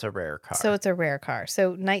 So it's a rare car. So it's a rare car. So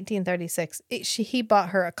 1936, he bought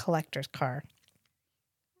her a collector's car,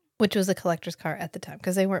 which was a collector's car at the time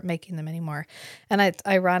because they weren't making them anymore. And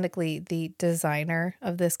ironically, the designer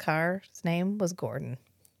of this car's name was Gordon.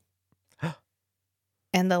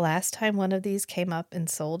 And the last time one of these came up and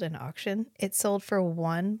sold in auction, it sold for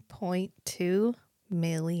 $1.2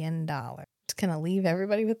 million. Just gonna leave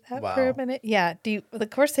everybody with that for a minute. Yeah. Of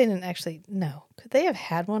course they didn't actually know. Could they have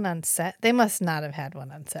had one on set? They must not have had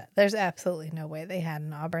one on set. There's absolutely no way they had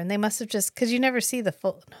an Auburn. They must have just, because you never see the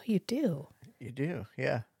full. No, you do. You do,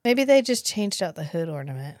 yeah. Maybe they just changed out the hood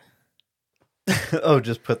ornament. Oh,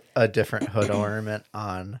 just put a different hood ornament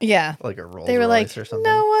on. Yeah. Like a Rolls They were Royce like, or something.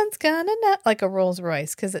 no one's gonna know. Like a Rolls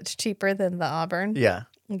Royce because it's cheaper than the Auburn. Yeah.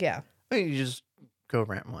 Yeah. I mean, you just go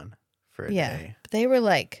rent one for a day. But they were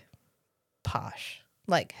like posh,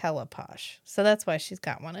 like hella posh. So that's why she's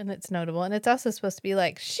got one, and it's notable. And it's also supposed to be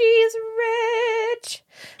like, she's rich.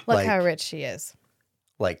 Look Like- how rich she is.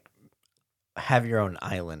 Like, have your own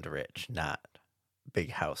island rich, not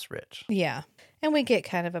big house rich. Yeah. And we get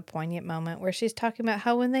kind of a poignant moment where she's talking about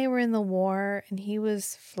how when they were in the war and he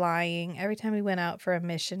was flying, every time he went out for a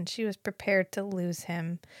mission, she was prepared to lose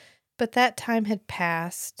him. But that time had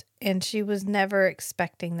passed, and she was never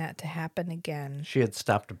expecting that to happen again. She had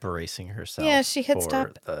stopped bracing herself. Yeah, she had for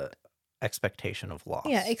stopped- the expectation of loss.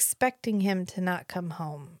 Yeah, expecting him to not come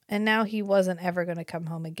home. And now he wasn't ever going to come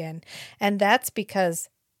home again. And that's because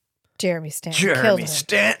Jeremy Stanton killed Jeremy him.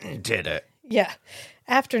 Stanton did it. Yeah.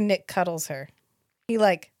 After Nick cuddles her, he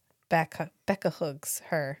like Becca hooks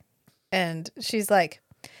her. And she's like,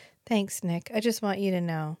 thanks, Nick. I just want you to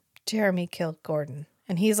know Jeremy killed Gordon.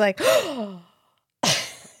 And he's like, I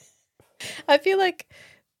feel like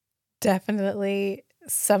definitely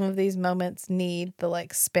some of these moments need the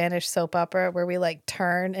like Spanish soap opera where we like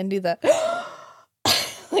turn and do the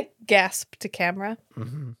like gasp to camera.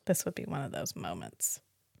 Mm-hmm. This would be one of those moments.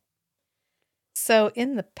 So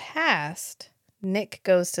in the past, Nick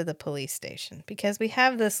goes to the police station because we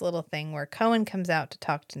have this little thing where Cohen comes out to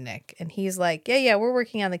talk to Nick and he's like, yeah, we're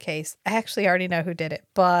working on the case. I actually already know who did it,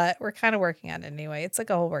 but we're kind of working on it anyway. It's like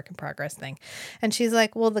a whole work in progress thing. And she's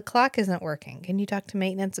like, well, the clock isn't working. Can you talk to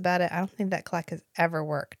maintenance about it? I don't think that clock has ever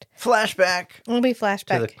worked. Flashback It'll be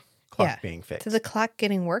flashback. to the clock Yeah, being fixed. to the clock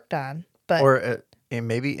getting worked on. But or it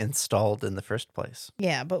maybe installed in the first place.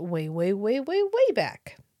 yeah, but way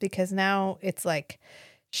back. Because now it's like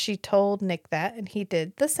she told Nick that, and he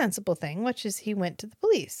did the sensible thing, which is he went to the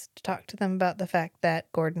police to talk to them about the fact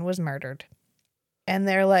that Gordon was murdered. And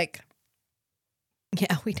they're like,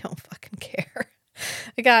 yeah, we don't fucking care.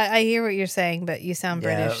 Like, I hear what you're saying, but you sound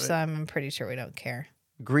Yeah, British, so I'm pretty sure we don't care.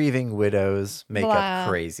 Grieving widows make Blah. up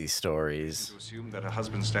crazy stories. To assume that her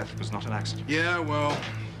husband's death was not an accident. Yeah, well,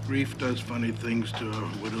 grief does funny things to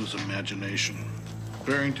a widow's imagination.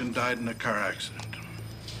 Barrington died in a car accident.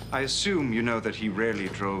 I assume you know that he rarely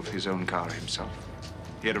drove his own car himself.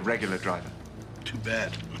 He had a regular driver. Too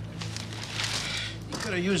bad. He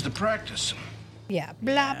could have used the practice. Yeah,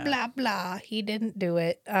 blah, blah. He didn't do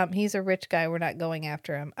it. He's a rich guy. We're not going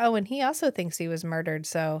after him. Oh, and he also thinks he was murdered,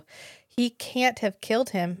 so he can't have killed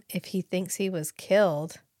him if he thinks he was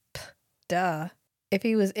killed. Duh. If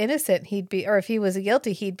he was innocent, or if he was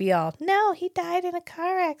guilty, he'd be all, no, he died in a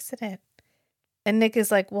car accident. And Nick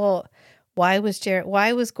is like, well, why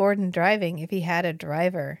was Gordon driving if he had a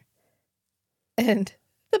driver? And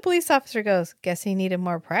the police officer goes, guess he needed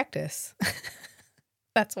more practice.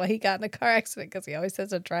 That's why he got in a car accident, because he always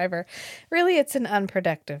has a driver. Really, it's an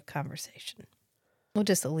unproductive conversation. We'll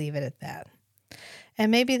just leave it at that. And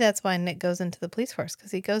maybe that's why Nick goes into the police force,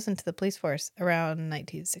 because he goes into the police force around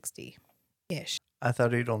 1960-ish. I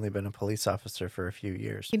thought he'd only been a police officer for a few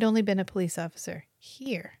years. He'd only been a police officer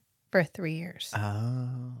here for 3 years. Oh.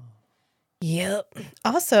 Yep.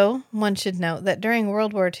 Also, one should note that during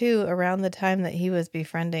World War II, around the time that he was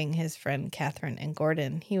befriending his friend Catherine and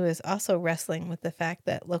Gordon, he was also wrestling with the fact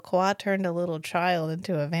that Lacroix turned a little child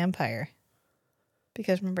into a vampire.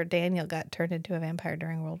 Because remember, Daniel got turned into a vampire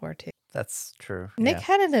during World War II. That's true. Nick yeah.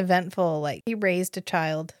 had an eventful, he raised a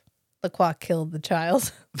child. Lacroix killed the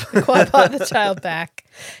child. Lacroix bought the child back.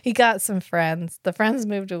 He got some friends. The friends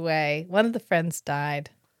moved away. One of the friends died.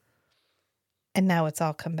 And now it's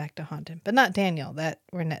all come back to haunt him. But not Daniel.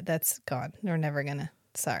 That's gone. We're never going to.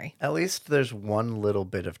 Sorry. At least there's one little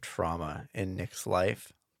bit of trauma in Nick's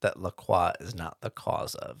life that Lacroix is not the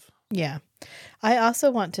cause of. Yeah. I also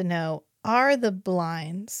want to know, are the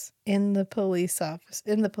blinds in the police office,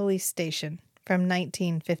 in the police station from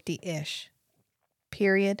 1950-ish?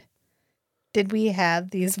 period? Did we have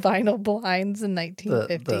these vinyl blinds in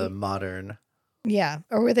 1950? The modern Yeah.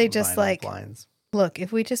 Or were they just vinyl like, blinds. look,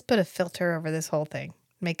 if we just put a filter over this whole thing,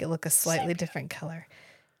 make it look a slightly different color,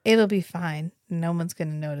 it'll be fine. No one's going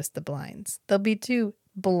to notice the blinds. They'll be too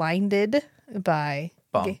blinded by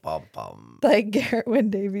Bum, bum, bum. like Garrett Wynn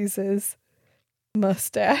Davies'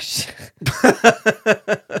 mustache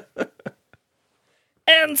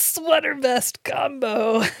and sweater vest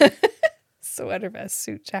combo. Sweater vest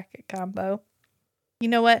suit jacket combo. You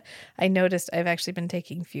know what? I noticed I've actually been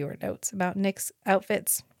taking fewer notes about Nick's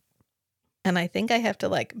outfits. And I think I have to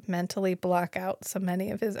like mentally block out so many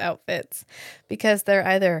of his outfits because they're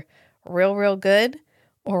either real, real good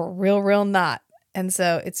or real, real not. And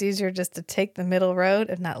so it's easier just to take the middle road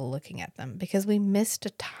of not looking at them because we missed a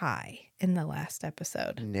tie in the last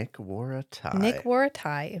episode. Nick wore a tie. Nick wore a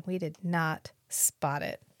tie and we did not spot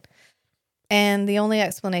it. And the only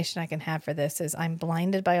explanation I can have for this is I'm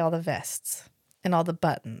blinded by all the vests and all the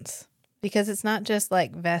buttons because it's not just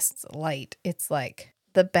like vests light. It's like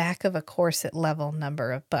the back of a corset level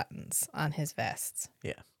number of buttons on his vests.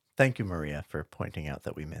 Yeah. Thank you, Maria, for pointing out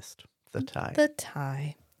that we missed the tie. The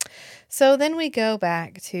tie. So then we go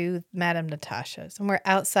back to Madame Natasha's, and we're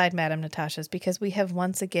outside Madame Natasha's because we have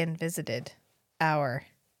once again visited our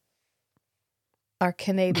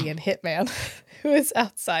Canadian hitman who is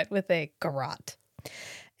outside with a garrote.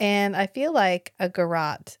 And I feel like a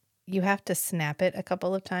garrote, you have to snap it a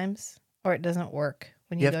couple of times or it doesn't work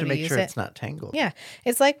when you You go have to make use sure it. it's not tangled. Yeah.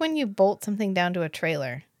 It's like when you bolt something down to a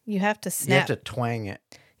trailer. You have to You snap. have to twang it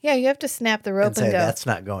Yeah, you have to snap the rope and and, say go. that's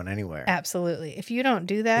not going anywhere. Absolutely. If you don't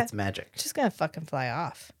do that, It's magic. it's just going to fucking fly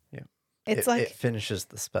off. Yeah. It's It finishes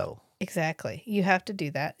the spell. Exactly. You have to do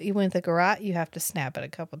that. Even with the garrote, you have to snap it a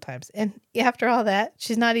couple times. And after all that,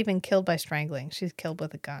 she's not even killed by strangling. She's killed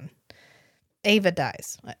with a gun. Ava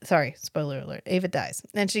dies. Sorry, spoiler alert. Ava dies.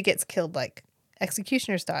 And she gets killed like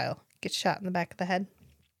executioner style. Gets shot in the back of the head.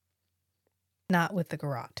 Not with the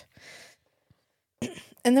garrote.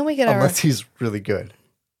 And then we get Unless he's really good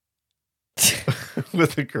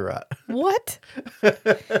with the garrote. What?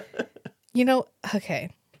 You know, okay.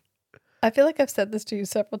 I feel like I've said this to you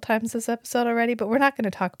several times this episode already, but we're not going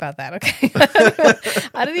to talk about that, okay?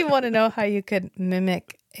 I didn't even want to know how you could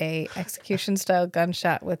mimic a execution style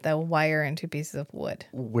gunshot with a wire and 2 pieces of wood.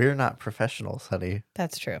 We're not professionals, honey.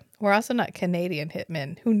 That's true. We're also not Canadian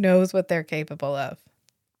hitmen. Who knows what they're capable of?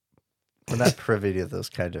 We're not privy to those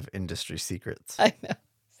kind of industry secrets. I know.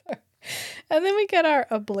 Sorry. And then we get our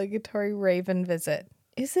obligatory Raven visit.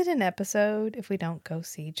 Is it an episode if we don't go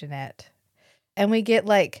see Jeanette? And we get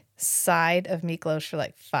like side of Miklos for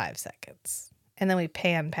like 5 seconds. And then we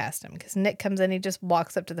pan past him because Nick comes in. He just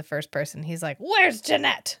walks up to the first person. He's like, "Where's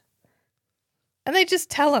Jeanette?" And they just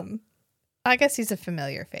tell him. I guess he's a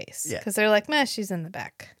familiar face. Yeah. Because they're like, "Meh, she's in the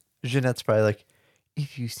back." Jeanette's probably like,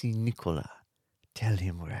 if you see Nicola, tell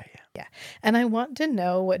him where I am. Yeah. And I want to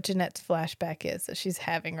know what Jeanette's flashback is that she's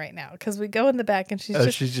having right now. Because we go in the back and she's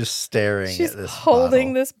Just staring she's at this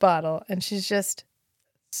holding bottle. this bottle and she's just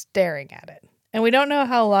staring at it. And we don't know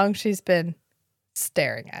how long she's been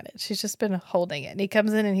staring at it. She's just been holding it. And he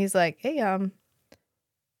comes in and he's like, "Hey,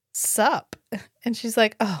 sup?" And she's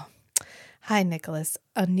like, "Oh, hi, Nicholas.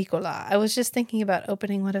 Nicola. I was just thinking about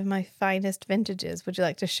opening one of my finest vintages. Would you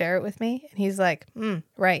like to share it with me?" And he's like,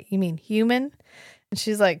 "Right. You mean human?" And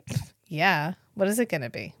she's like, "Yeah. What is it going to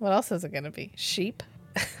be? What else is it going to be? Sheep?"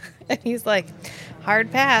 And he's like,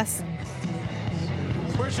 "Hard pass."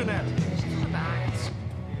 Where's Jeanette?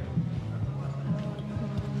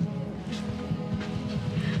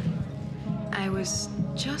 I was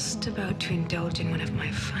just about to indulge in one of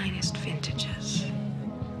my finest vintages.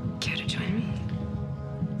 Care to join me?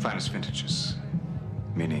 Finest vintages.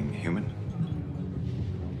 Meaning human?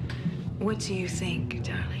 What do you think,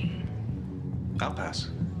 darling? I'll pass.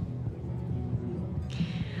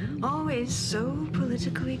 Always so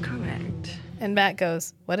politically correct. And Matt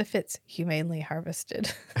goes, "What if it's humanely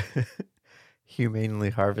harvested?"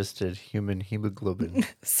 Humanely harvested human hemoglobin.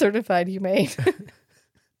 Certified humane.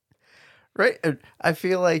 Right? And I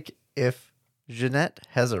feel like if Jeanette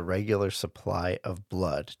has a regular supply of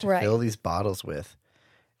blood to Right. fill these bottles with,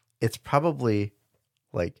 it's probably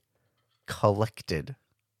like collected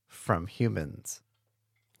from humans,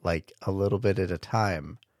 like a little bit at a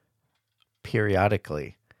time,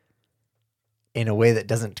 periodically, in a way that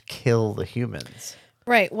doesn't kill the humans.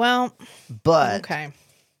 Right. Well, But okay.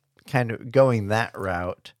 kind of going that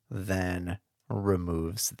route then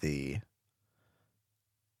removes the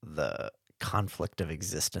conflict of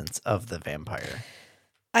existence of the vampire.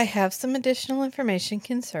 I have some additional information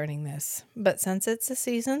concerning this, but since it's a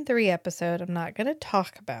season 3 episode, I'm not going to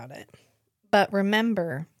talk about it. But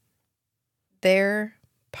remember, their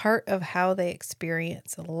part of how they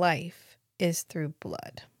experience life is through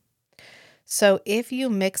blood. So if you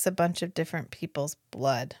mix a bunch of different people's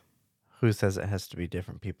blood. Who says it has to be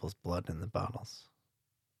different people's blood in the bottles?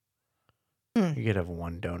 You could have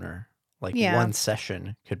one donor. Like one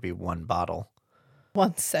session could be one bottle.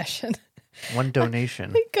 One session. One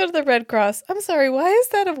donation. Go to the Red Cross. I'm sorry, why is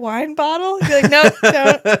that a wine bottle? You're like, nope,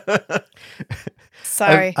 don't.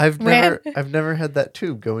 Sorry. I've never had that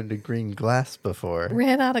tube go into green glass before.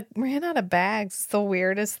 Ran out of bags. It's the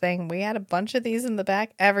weirdest thing. We had a bunch of these in the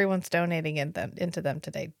back. Everyone's donating into them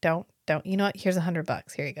today. Don't. You know what? Here's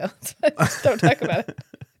 $100. Here you go. Don't talk about it.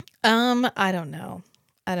 I don't know.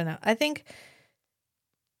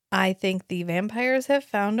 I think the vampires have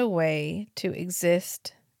found a way to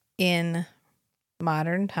exist in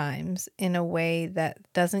modern times in a way that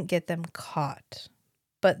doesn't get them caught.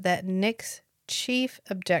 But that Nick's chief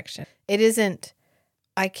objection, it isn't,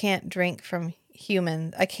 I can't drink from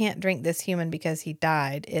human. I can't drink this human because he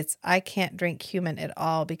died. It's, I can't drink human at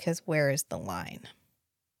all because where is the line?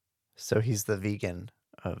 So he's the vegan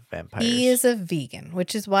of vampires. He is a vegan,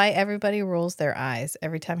 which is why everybody rolls their eyes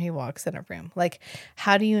every time he walks in a room. Like,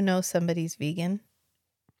 how do you know somebody's vegan?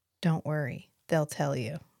 Don't worry. They'll tell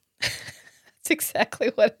you. That's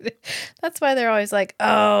exactly what it is. That's why they're always like,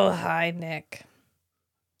 oh, hi, Nick.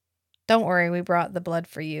 Don't worry, we brought the blood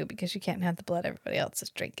for you because you can't have the blood everybody else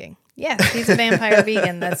is drinking. Yes, he's a vampire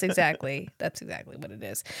vegan. That's exactly what it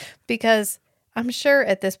is. Because I'm sure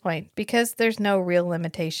at this point, because there's no real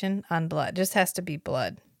limitation on blood, just has to be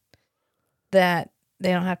blood, that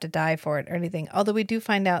they don't have to die for it or anything. Although we do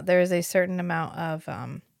find out there is a certain amount of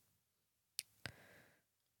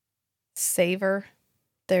savor.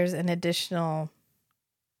 There's an additional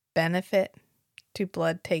benefit to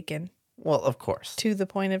blood taken. Well, of course. To the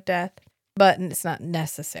point of death, but it's not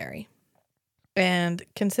necessary. And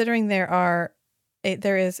considering there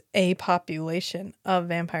is a population of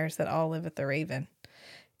vampires that all live at the Raven,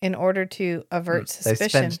 in order to avert suspicion. They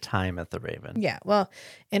spend time at the Raven. Yeah,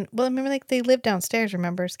 remember, like, they lived downstairs.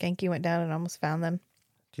 Remember, Skanky went down and almost found them.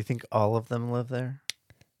 Do you think all of them live there?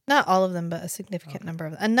 Not all of them, but a significant number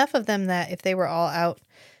of them. Enough of them that if they were all out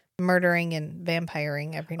murdering and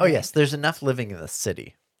vampiring every night. Oh, yes. There's enough living in the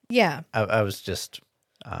city. Yeah. I was just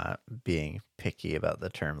being picky about the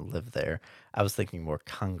term live there. I was thinking more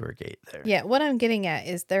congregate there. Yeah. What I'm getting at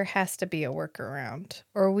is there has to be a workaround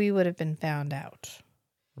or we would have been found out.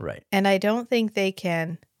 Right. And I don't think they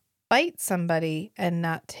can bite somebody and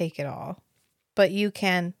not take it all. But you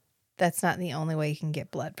can. That's not the only way you can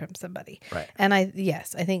get blood from somebody. Right. And I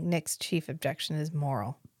think Nick's chief objection is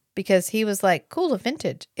moral. Because he was like, cool, a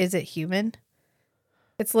vintage. Is it human?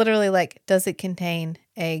 It's literally like, does it contain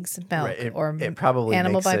eggs, milk, right. or it probably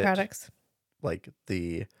animal makes byproducts? Like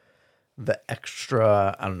the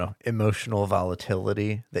extra, I don't know, emotional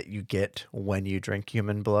volatility that you get when you drink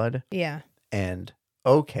human blood. Yeah. And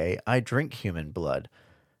okay, I drink human blood.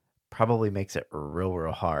 Probably makes it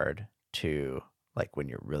real hard to, like, when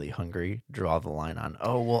you're really hungry, draw the line on,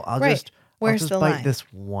 I'll just bite line? this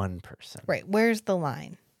one person. Right. Where's the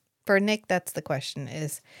line? For Nick, that's the question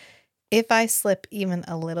is, if I slip even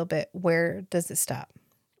a little bit, where does it stop?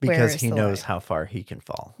 Because he knows how far he can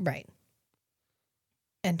fall. Right.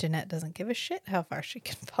 And Jeanette doesn't give a shit how far she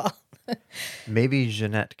can fall. Maybe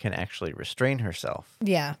Jeanette can actually restrain herself.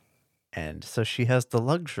 Yeah. And so she has the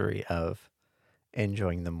luxury of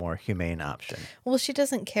enjoying the more humane option. Well, she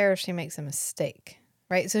doesn't care if she makes a mistake,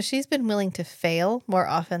 right? So she's been willing to fail more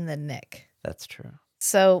often than Nick. That's true.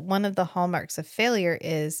 So one of the hallmarks of failure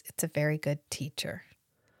is it's a very good teacher.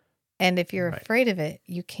 And if you're afraid of it,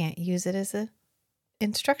 you can't use it as a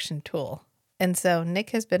instruction tool. And so Nick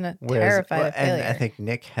has been terrified of failure. And I think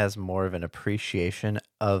Nick has more of an appreciation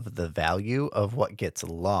of the value of what gets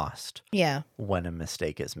lost when a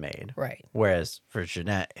mistake is made. Right. Whereas for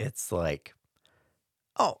Jeanette, it's like,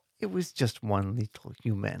 it was just one little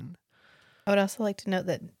human. I would also like to note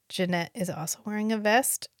that Jeanette is also wearing a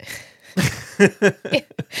vest.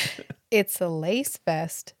 It's a lace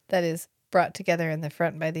vest that is brought together in the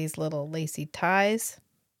front by these little lacy ties,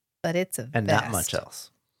 but it's a vest. And not much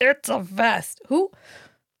else. It's a vest.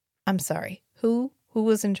 I'm sorry. Who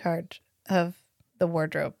was in charge of the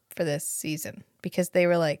wardrobe for this season? Because they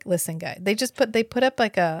were like, listen, guys, they put up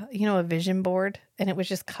like a vision board and it was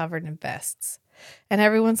just covered in vests. And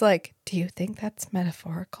everyone's like, do you think that's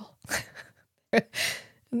metaphorical?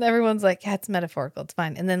 And everyone's like, yeah, it's metaphorical. It's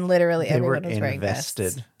fine. And then literally everyone was wearing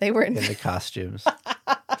vests. They were in the costumes.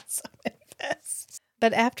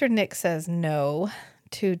 But after Nick says no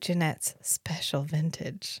to Jeanette's special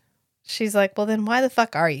vintage, she's like, well, then why the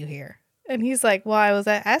fuck are you here? And he's like, well, I was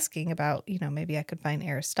asking about, maybe I could find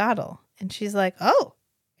Aristotle. And she's like, oh,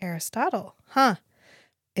 Aristotle, huh?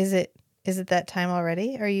 Is it that time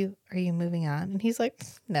already? Are you moving on? And he's like,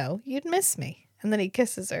 no, you'd miss me. And then he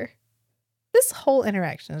kisses her. This whole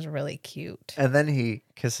interaction is really cute. And then he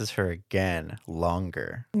kisses her again,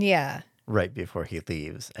 longer. Yeah. Right before he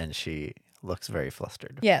leaves, and she looks very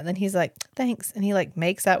flustered. Yeah, then he's like, thanks. And he like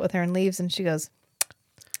makes out with her and leaves, and she goes,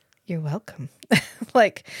 you're welcome.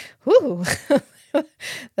 Like, whoo.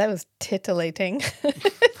 That was titillating.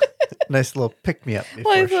 Nice little pick-me-up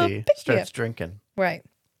before she starts drinking. Right.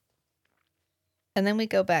 And then we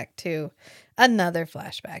go back to another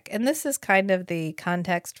flashback. And this is kind of the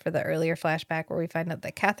context for the earlier flashback where we find out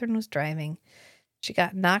that Catherine was driving. She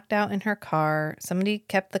got knocked out in her car. Somebody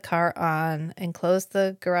kept the car on and closed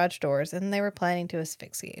the garage doors, and they were planning to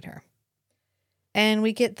asphyxiate her. And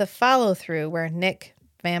we get the follow-through where Nick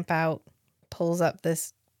Vamp Out pulls up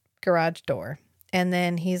this garage door. And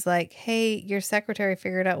then he's like, hey, your secretary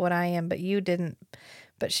figured out what I am, but you didn't.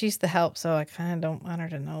 But she's the help, so I kind of don't want her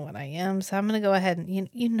to know what I am. So I'm going to go ahead and,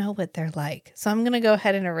 you know what they're like. So I'm going to go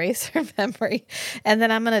ahead and erase her memory. And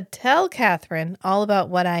then I'm going to tell Catherine all about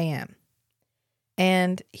what I am.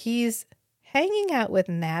 And he's hanging out with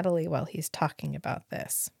Natalie while he's talking about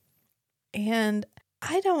this. And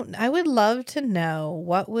I would love to know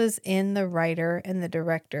what was in the writer and the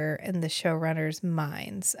director and the showrunner's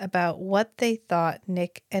minds about what they thought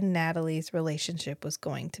Nick and Natalie's relationship was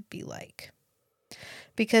going to be like.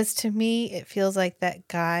 Because to me, it feels like that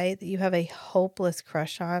guy that you have a hopeless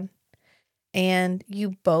crush on, and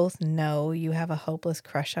you both know you have a hopeless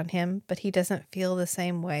crush on him, but he doesn't feel the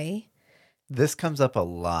same way. This comes up a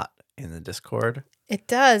lot in the Discord. It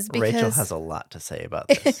does, because Rachel has a lot to say about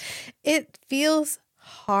this. It feels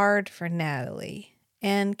hard for Natalie.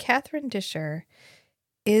 And Catherine Disher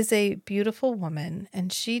is a beautiful woman,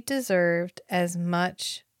 and she deserved as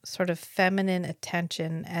much sort of feminine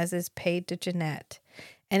attention as is paid to Jeanette.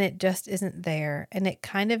 And it just isn't there. And it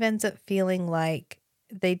kind of ends up feeling like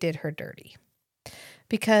they did her dirty.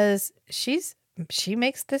 Because she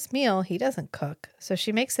makes this meal. He doesn't cook. So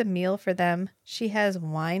she makes a meal for them. She has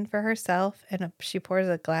wine for herself, and she pours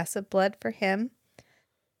a glass of blood for him.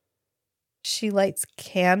 She lights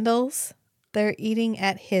candles. They're eating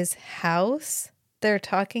at his house. They're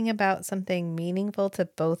talking about something meaningful to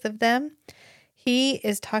both of them. He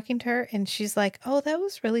is talking to her, and she's like, oh, that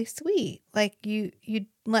was really sweet. Like, you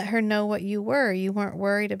let her know what you were. You weren't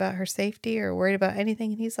worried about her safety or worried about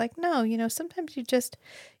anything. And he's like, no, sometimes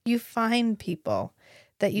you find people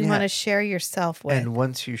that you want to share yourself with. And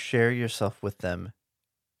once you share yourself with them,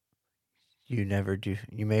 you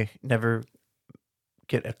may never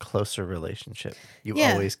get a closer relationship. You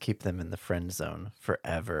always keep them in the friend zone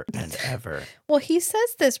forever and ever. Well, he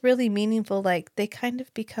says this really meaningful, like they kind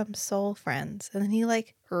of become soul friends. And then he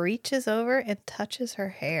like reaches over and touches her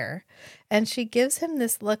hair. And she gives him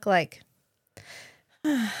this look like,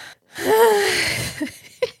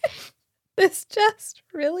 it's just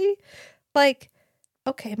really like,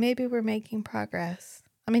 okay, maybe we're making progress.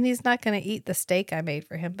 I mean, he's not going to eat the steak I made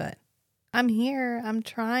for him, but I'm here. I'm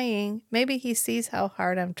trying. Maybe he sees how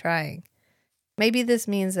hard I'm trying. Maybe this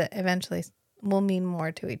means that eventually we'll mean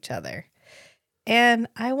more to each other. And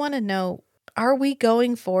I want to know, are we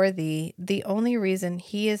going for the only reason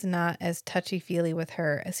he is not as touchy-feely with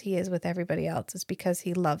her as he is with everybody else is because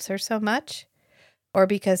he loves her so much, or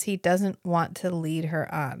because he doesn't want to lead her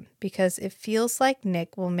on? Because it feels like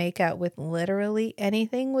Nick will make out with literally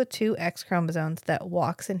anything with 2 X chromosomes that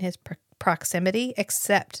walks in his proximity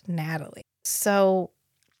except Natalie. So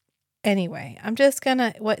anyway, I'm just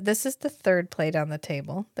gonna, this is the third plate on the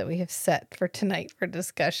table that we have set for tonight for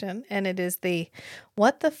discussion. And it is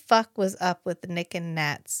what the fuck was up with Nick and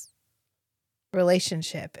Nat's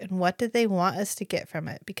relationship, and what did they want us to get from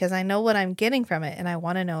it? Because I know what I'm getting from it, and I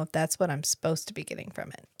want to know if that's what I'm supposed to be getting from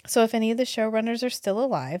it. So if any of the showrunners are still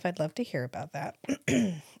alive, I'd love to hear about that.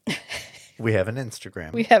 We have an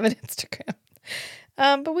Instagram.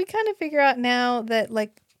 But we kind of figure out now that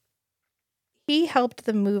like he helped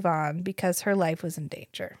them move on because her life was in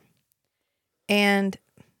danger. And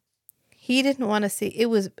he didn't want to see, it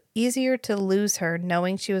was easier to lose her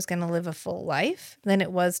knowing she was going to live a full life than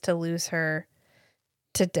it was to lose her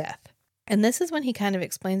to death. And this is when he kind of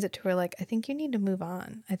explains it to her like, I think you need to move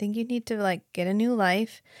on. I think you need to like get a new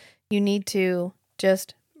life. You need to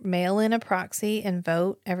just mail in a proxy and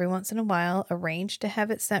vote every once in a while, arrange to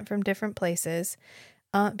have it sent from different places,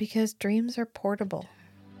 because dreams are portable.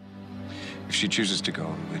 If she chooses to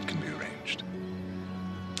go, it can be arranged.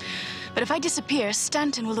 But if I disappear,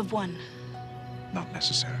 Stanton will have won. Not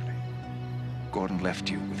necessarily. Gordon left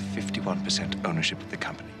you with 51% ownership of the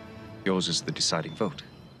company. Yours is the deciding vote.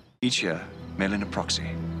 Each year, mail in a proxy.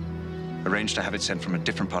 Arrange to have it sent from a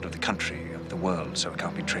different part of the country, of the world, so it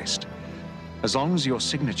can't be traced. As long as your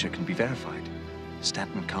signature can be verified,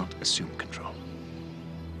 Stanton can't assume control.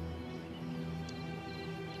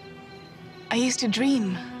 I used to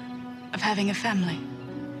dream of having a family.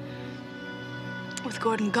 With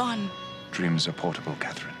Gordon gone, Dreams are portable,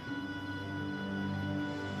 Catherine.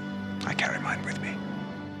 I carry mine with me.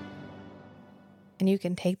 And you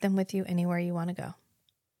can take them with you anywhere you want to go.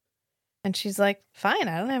 And she's like, fine,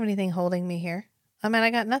 I don't have anything holding me here. I mean,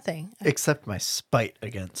 I got nothing. Except my spite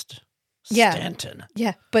against Yeah. Stanton.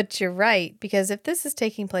 Yeah, but you're right, because if this is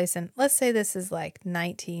taking place in, let's say this is like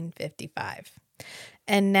 1955,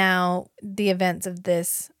 and now the events of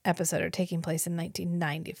this episode are taking place in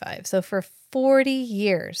 1995. So for 40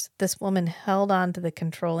 years, this woman held on to the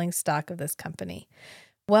controlling stock of this company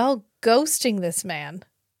while ghosting this man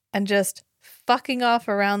and just fucking off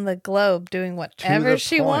around the globe doing whatever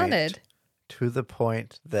she wanted. To the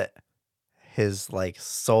point that his like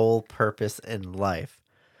sole purpose in life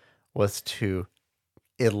was to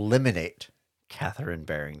eliminate Catherine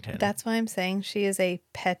Barrington. That's why I'm saying she is a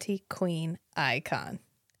petty queen icon.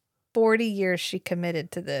 40 years she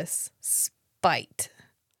committed to this spite.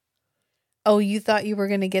 Oh, you thought you were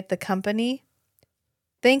going to get the company?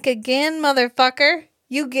 Think again, motherfucker.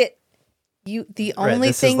 The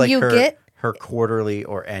only thing like you get. Her quarterly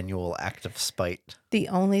or annual act of spite. The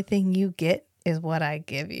only thing you get is what I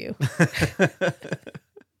give you.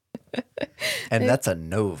 And that's a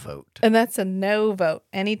no vote. And that's a no vote.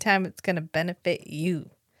 Anytime it's going to benefit you.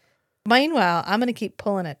 Meanwhile, I'm going to keep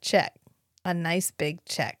pulling a check. A nice big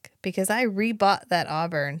check. Because I rebought that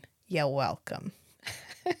Auburn. You're welcome.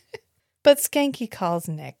 But Skanky calls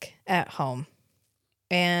Nick at home.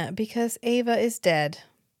 And because Ava is dead.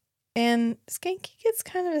 And Skanky gets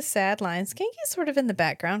kind of a sad line. Skanky's sort of in the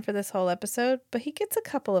background for this whole episode. But he gets a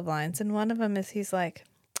couple of lines. And one of them is he's like,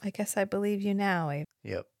 I guess I believe you now, Ava.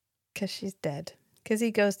 Yep. Because she's dead. Because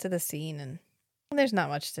he goes to the scene and there's not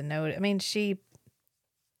much to note. I mean, she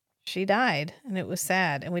died and it was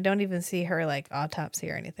sad. And we don't even see her like autopsy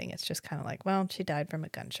or anything. It's just kind of like, well, she died from a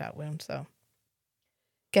gunshot wound. So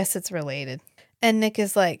guess it's related. And Nick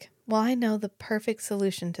is like, well, I know the perfect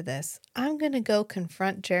solution to this. I'm going to go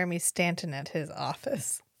confront Jeremy Stanton at his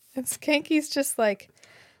office. And Skanky's just like,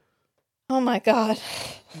 oh my God.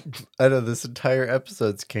 I know this entire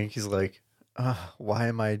episode, Skanky's like, why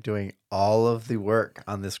am I doing all of the work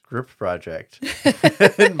on this group project?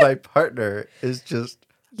 And my partner is just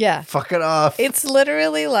fucking off. It's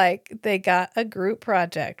literally like they got a group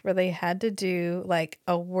project where they had to do like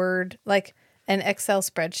a Word, like an Excel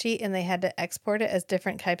spreadsheet, and they had to export it as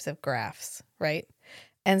different types of graphs, right?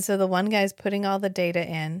 And so the one guy's putting all the data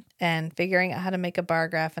in and figuring out how to make a bar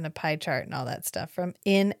graph and a pie chart and all that stuff from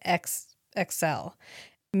in Excel.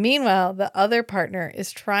 Meanwhile, the other partner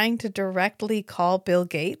is trying to directly call Bill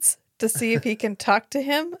Gates to see if he can talk to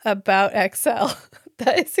him about Excel.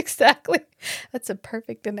 That's a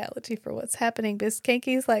perfect analogy for what's happening. Because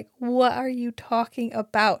Skanky's like, what are you talking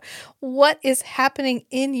about? What is happening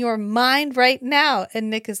in your mind right now? And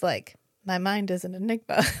Nick is like, my mind is an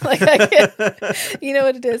enigma. Like, I can't, you know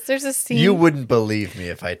what it is? There's a scene. You wouldn't believe me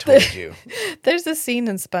if I told you. There's a scene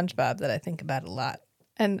in SpongeBob that I think about a lot.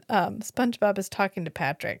 And SpongeBob is talking to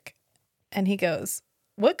Patrick, and he goes,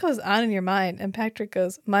 what goes on in your mind? And Patrick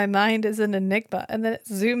goes, my mind is an enigma. And then it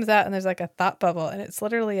zooms out, and there's like a thought bubble, and it's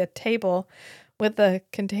literally a table with a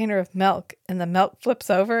container of milk, and the milk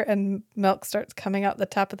flips over, and milk starts coming out the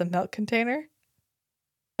top of the milk container.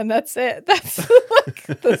 And that's it. That's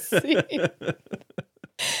like the scene.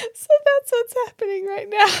 So that's what's happening right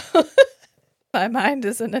now. My mind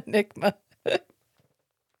is an enigma.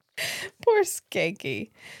 Poor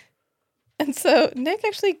Skanky. And so Nick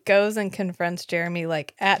actually goes and confronts Jeremy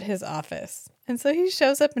like at his office. And so he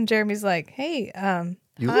shows up and Jeremy's like, hey,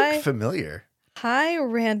 you look familiar. Hi,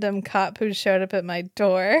 random cop who showed up at my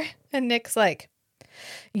door. And Nick's like,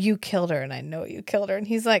 you killed her and I know you killed her. And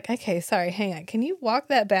he's like, okay, sorry, hang on. Can you walk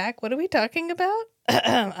that back? What are we talking about?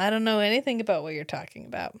 I don't know anything about what you're talking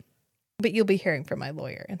about. But you'll be hearing from my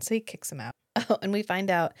lawyer. And so he kicks him out. Oh, and we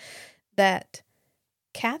find out that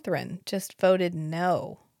Catherine just voted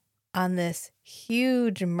no on this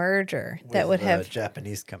huge merger that would have a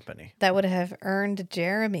Japanese company that would have earned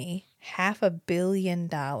Jeremy $500 million,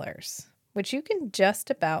 which you can just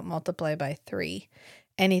about multiply by 3.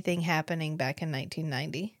 Anything happening back in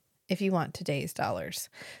 1990, if you want today's dollars.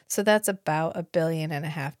 So that's about $1.5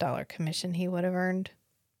 billion commission he would have earned.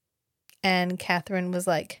 And Catherine was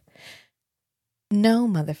like, no,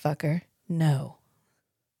 motherfucker, no.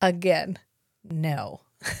 Again. No.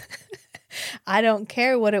 I don't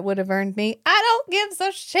care what it would have earned me. I don't give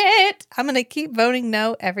a shit. I'm going to keep voting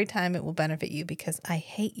no every time it will benefit you because I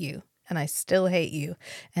hate you and I still hate you.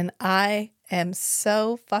 And I am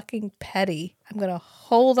so fucking petty. I'm going to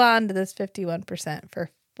hold on to this 51% for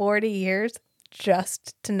 40 years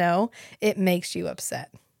just to know it makes you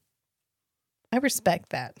upset. I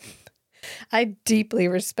respect that. I deeply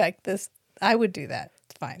respect this. I would do that.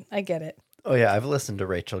 It's fine. I get it. Oh, yeah. I've listened to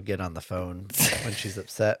Rachel get on the phone when she's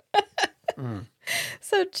upset.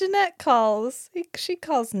 So Jeanette calls. She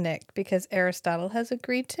calls Nick because Aristotle has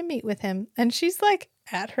agreed to meet with him. And she's like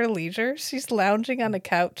at her leisure. She's lounging on a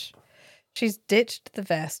couch. She's ditched the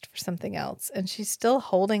vest for something else. And she's still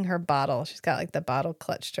holding her bottle. She's got like the bottle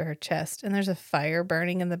clutched to her chest. And there's a fire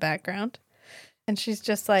burning in the background. And she's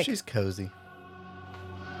just like... She's cozy.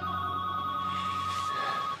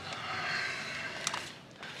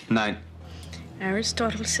 Nine.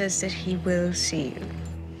 Aristotle says that he will see you.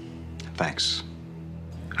 Thanks.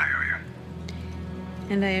 I owe you.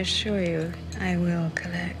 And I assure you, I will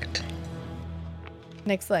collect.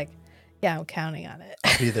 Nick's like, yeah, I'm counting on it.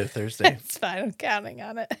 I'll be there Thursday. It's fine. I'm counting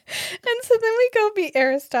on it. And so then we go meet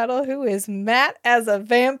Aristotle, who is Matt as a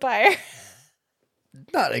vampire.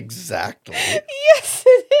 Not exactly. Yes,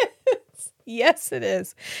 it is. Yes, it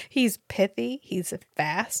is. He's pithy. He's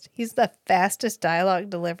fast. He's the fastest dialogue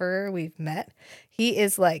deliverer we've met. He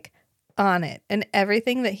is like on it. And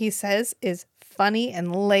everything that he says is funny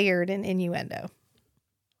and layered in innuendo.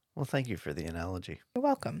 Well, thank you for the analogy. You're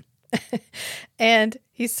welcome. And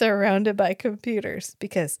he's surrounded by computers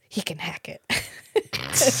because he can hack it.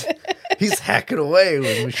 He's hacking away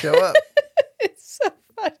when we show up. It's so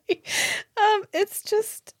funny. It's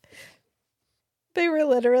just, they were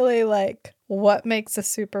literally like, what makes a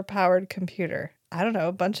super powered computer? I don't know,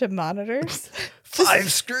 a bunch of monitors.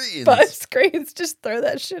 5 screens. 5 screens. Just throw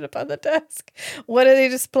that shit up on the desk. What are they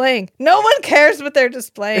displaying? No one cares what they're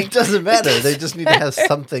displaying. It doesn't matter. They just need to have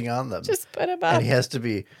something on them. Just put them up. And he has to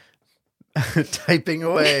be typing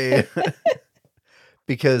away.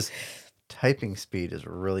 Because typing speed is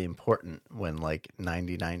really important when like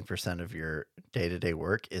 99% of your day-to-day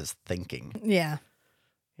work is thinking. Yeah.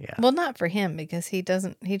 Yeah. Well, not for him because he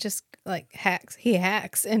just like hacks. He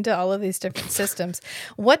hacks into all of these different systems.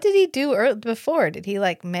 What did he do before? Did he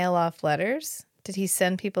like mail off letters? Did he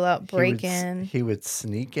send people out, break in? He would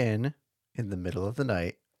sneak in the middle of the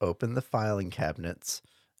night, open the filing cabinets,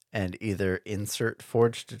 and either insert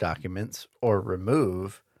forged documents or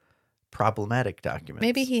remove problematic documents.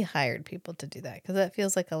 Maybe he hired people to do that because that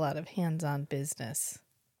feels like a lot of hands-on business.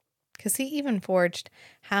 Because he even forged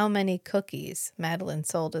how many cookies Madeline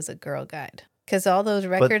sold as a Girl Guide. Because all those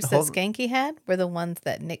records that Skanky had were the ones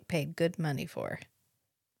that Nick paid good money for.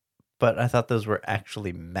 But I thought those were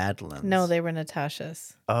actually Madeline's. No, they were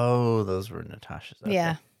Natasha's. Oh, those were Natasha's. Okay.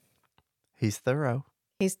 Yeah. He's thorough.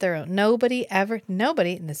 He's thorough. Nobody,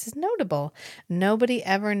 and this is notable, nobody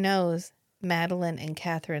ever knows Madeline and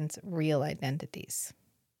Catherine's real identities.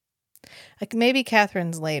 Like maybe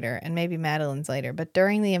Catherine's later and maybe Madeline's later, but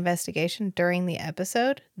during the investigation, during the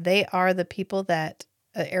episode, they are the people that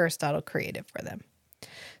Aristotle created for them.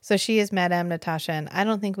 So she is Madame Natasha, and I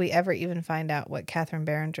don't think we ever even find out what Catherine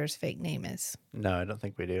Berenger's fake name is. No, I don't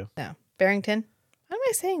think we do. No. Barrington? Why am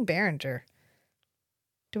I saying Berenger?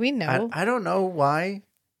 Do we know? I don't know why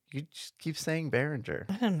you just keep saying Berenger.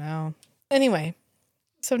 I don't know. Anyway,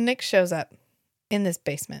 so Nick shows up in this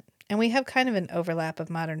basement. And we have kind of an overlap of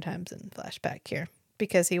modern times and flashback here.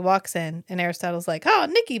 Because he walks in and Aristotle's like, oh,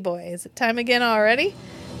 Nicky boy, is it time again already?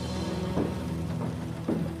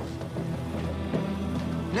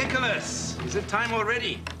 Nicholas, is it time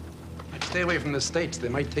already? I'd stay away from the States. They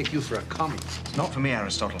might take you for a commie. It's not for me,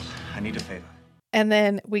 Aristotle. I need a favor. And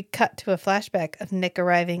then we cut to a flashback of Nick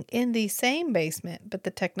arriving in the same basement, but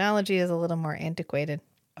the technology is a little more antiquated.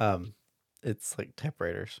 It's like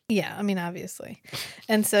typewriters. Yeah, I mean, obviously.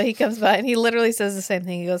 And so he comes by and he literally says the same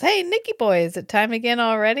thing. He goes, hey, Nicky boy, is it time again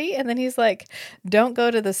already? And then he's like, don't go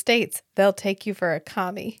to the States. They'll take you for a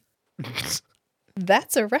commie.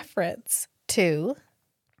 That's a reference to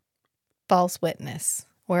False Witness,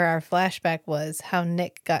 where our flashback was how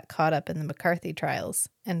Nick got caught up in the McCarthy trials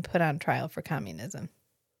and put on trial for communism.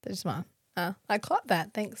 There's one. I caught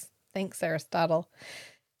that. Thanks, Aristotle.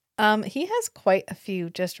 He has quite a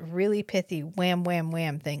few just really pithy wham, wham,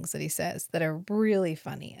 wham things that he says that are really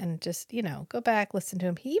funny. And just, go back, listen to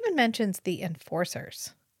him. He even mentions the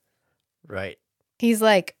enforcers. Right. He's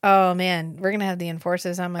like, oh, man, we're going to have the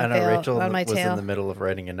enforcers on my tail. I know Rachel was tail. in the middle of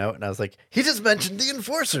writing a note, and I was like, he just mentioned the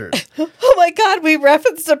enforcers. Oh, my God, we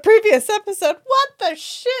referenced a previous episode. What the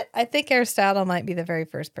shit? I think Aristotle might be the very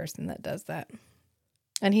first person that does that.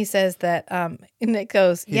 And he says that, Nick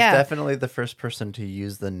goes, He's yeah. definitely the first person to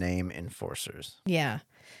use the name Enforcers. Yeah.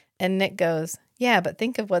 And Nick goes, yeah, but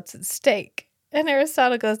think of what's at stake. And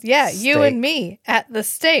Aristotle goes, yeah, you Steak. and me at the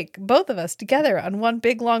stake, both of us together on one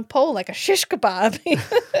big long pole like a shish kebab.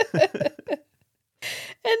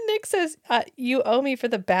 And Nick says, you owe me for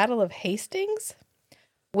the Battle of Hastings,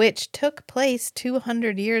 which took place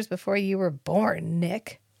 200 years before you were born,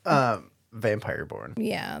 Nick. Vampire Born.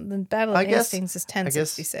 Yeah, the Battle of Hastings is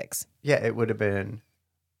 1066. Yeah, it would have been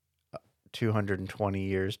 220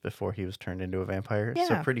 years before he was turned into a vampire. So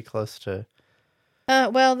Yeah. pretty close to...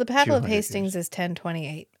 Well, the Battle of 200 Hastings years. is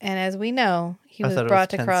 1028. And as we know, he I was thought it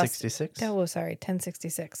brought was across... 1066. Oh, sorry,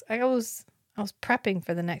 1066. I was prepping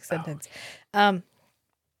for the next sentence.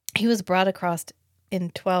 He was brought across in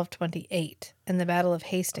 1228, and the Battle of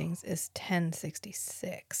Hastings is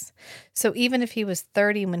 1066. So even if he was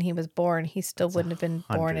 30 when he was born, he still wouldn't have been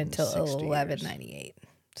born until 160 years. 1198.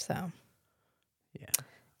 So,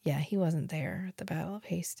 yeah, he wasn't there at the Battle of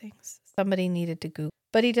Hastings. Somebody needed to Google.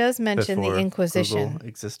 But he does mention Before the Inquisition. Google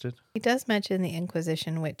existed. He does mention the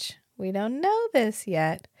Inquisition, which we don't know this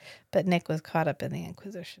yet, but Nick was caught up in the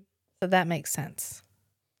Inquisition. So that makes sense.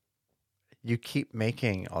 You keep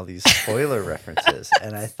making all these spoiler references,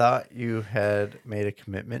 and I thought you had made a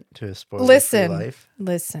commitment to a spoiler-free life.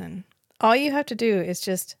 Listen. All you have to do is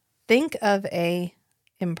just think of a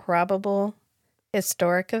improbable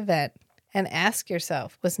historic event and ask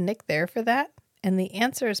yourself, was Nick there for that? And the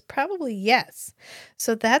answer is probably yes.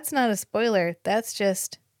 So that's not a spoiler. That's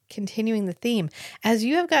just continuing the theme. As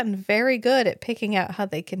you have gotten very good at picking out how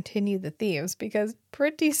they continue the themes, because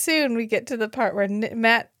pretty soon we get to the part where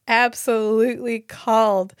Matt absolutely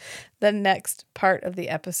called the next part of the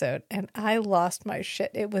episode, and I lost my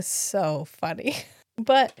shit. It was so funny.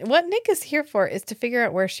 But what Nick is here for is to figure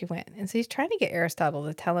out where she went. And so he's trying to get Aristotle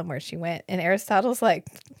to tell him where she went. And Aristotle's like,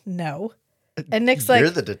 no. And Nick's like, you're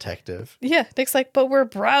the detective. Yeah. Nick's like, but we're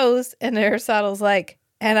bros. And Aristotle's like,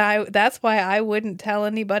 that's why I wouldn't tell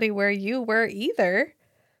anybody where you were either.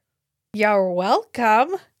 You're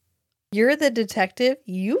welcome. You're the detective.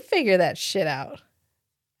 You figure that shit out.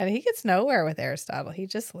 And he gets nowhere with Aristotle. He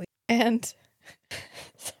just leaves. And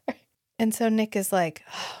sorry. And so Nick is like,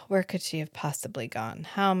 oh, where could she have possibly gone?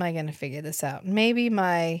 How am I going to figure this out? Maybe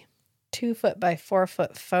my 2 foot by 4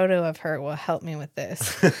 foot photo of her will help me with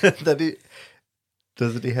this.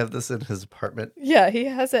 Doesn't he have this in his apartment? Yeah, he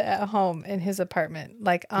has it at home in his apartment,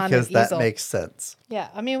 like on because an that easel. Makes sense. Yeah,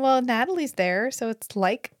 I mean, well, Natalie's there, so it's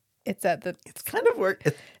like it's at the. It's kind of work.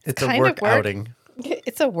 It's a kind work of work. outing.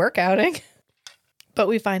 It's a work outing. But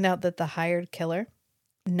we find out that the hired killer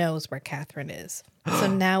knows where Catherine is. So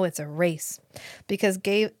now it's a race because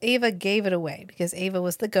Ava gave it away because Ava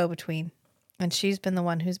was the go-between and she's been the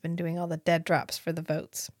one who's been doing all the dead drops for the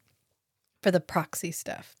votes, for the proxy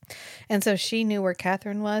stuff. And so she knew where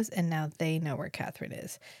Catherine was and now they know where Catherine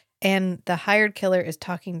is. And the hired killer is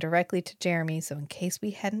talking directly to Jeremy. So in case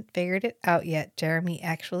we hadn't figured it out yet, Jeremy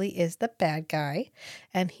actually is the bad guy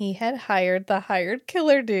and he had hired the hired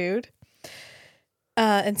killer dude.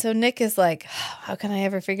 And so Nick is like, how can I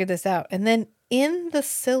ever figure this out? And then in the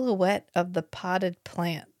silhouette of the potted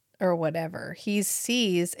plant or whatever, he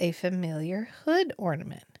sees a familiar hood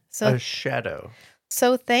ornament. So a shadow.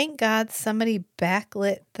 So thank God somebody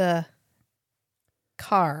backlit the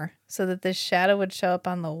car so that this shadow would show up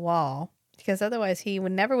on the wall, because otherwise he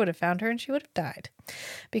would have found her and she would have died,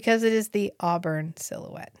 because it is the auburn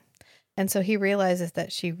silhouette. And so he realizes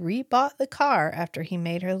that she rebought the car after he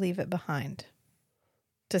made her leave it behind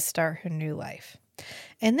to start her new life.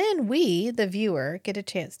 And then we, the viewer, get a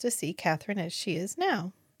chance to see Catherine as she is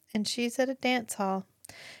now. And she's at a dance hall.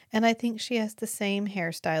 And I think she has the same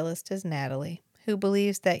hairstylist as Natalie, who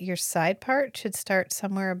believes that your side part should start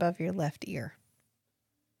somewhere above your left ear.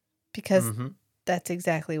 Because that's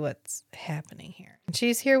exactly what's happening here. And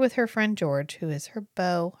she's here with her friend George, who is her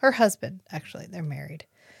beau, her husband, actually. They're married.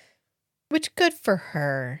 Which, good for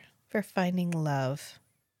her, for finding love.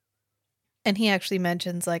 And he actually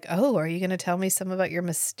mentions like, oh, are you going to tell me some about your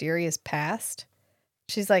mysterious past?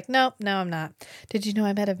 She's like, nope, no, I'm not. Did you know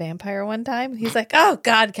I met a vampire one time? He's like, oh,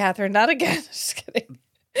 God, Catherine, not again. Just kidding.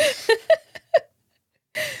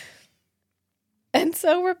 And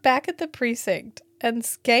so we're back at the precinct. And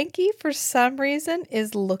Skanky, for some reason,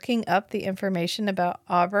 is looking up the information about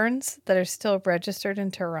Auburns that are still registered in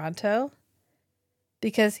Toronto.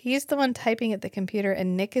 Because he's the one typing at the computer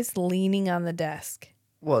and Nick is leaning on the desk.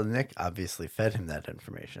 Well, Nick obviously fed him that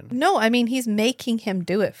information. No, I mean, he's making him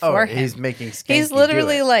do it for him. He's making Skanky He's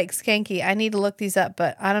literally do it. like, Skanky, I need to look these up,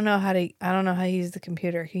 but I don't know how to use the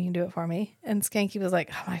computer. Can you do it for me? And Skanky was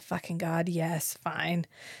like, oh my fucking God, yes, fine.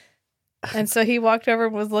 And so he walked over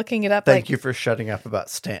and was looking it up. Thank you for shutting up about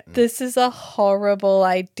Stanton. This is a horrible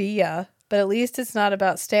idea, but at least it's not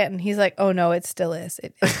about Stanton. He's like, oh no, it still is.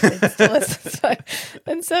 It still is.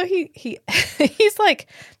 And so he's like,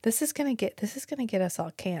 this is gonna get us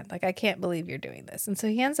all canned. Like, I can't believe you're doing this. And so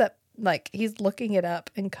he ends up like, he's looking it up,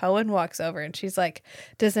 and Cohen walks over and she's like,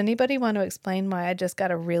 does anybody want to explain why I just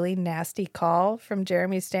got a really nasty call from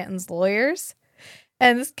Jeremy Stanton's lawyers?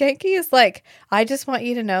 And Skanky is like, I just want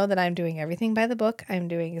you to know that I'm doing everything by the book. I'm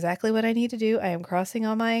doing exactly what I need to do. I am crossing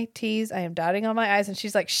all my T's. I am dotting all my I's. And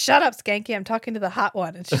she's like, shut up, Skanky. I'm talking to the hot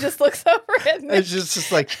one. And she just looks over at Nick. It's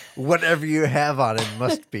just like, whatever you have on it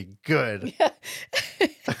must be good. Yeah.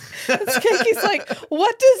 And Skanky's like,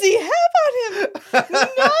 what does he have on him?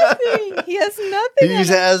 Nothing. He has nothing. He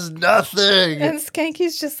has nothing. And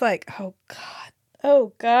Skanky's just like, oh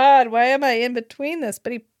God, why am I in between this?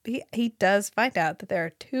 But he does find out that there are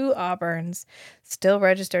 2 Auburns still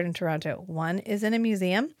registered in Toronto. One is in a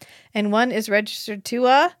museum, and one is registered to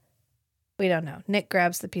we don't know. Nick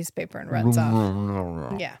grabs the piece of paper and runs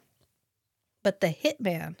off. Yeah. But the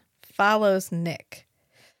hitman follows Nick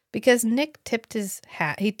because Nick tipped his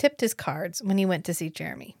hat. He tipped his cards when he went to see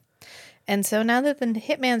Jeremy. And so now that the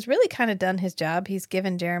hitman's really kind of done his job, he's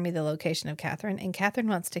given Jeremy the location of Catherine, and Catherine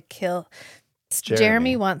wants to kill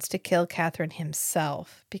Jeremy wants to kill Catherine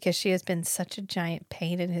himself because she has been such a giant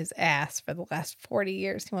pain in his ass for the last 40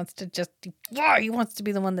 years. He wants to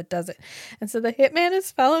be the one that does it. And so the hitman is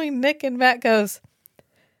following Nick, and Matt goes,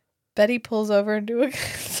 Betty pulls over into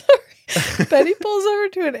Betty pulls over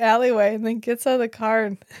to an alleyway and then gets out of the car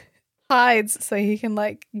and hides so he can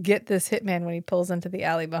like get this hitman when he pulls into the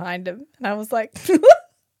alley behind him. And I was like,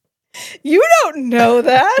 you don't know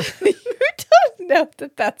that. You don't know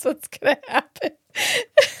that that's what's going to happen.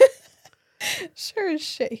 Sure as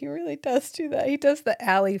shit, he really does do that. He does the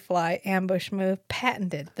alley fly ambush move,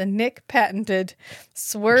 patented. The Nick patented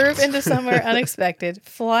swerve into somewhere unexpected,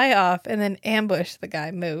 fly off, and then ambush the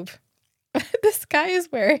guy move. This guy is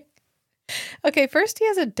wearing... Okay, first he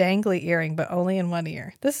has a dangly earring, but only in one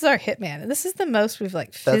ear. This is our hitman, and this is the most we've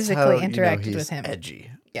like physically interacted with him. Edgy.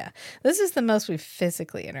 Yeah, this is the most we've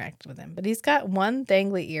physically interacted with him. But he's got one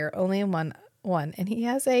dangly ear, only in one, and he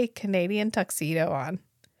has a Canadian tuxedo on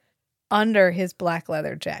under his black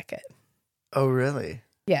leather jacket. Oh, really?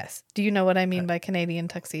 Yes. Do you know what I mean by Canadian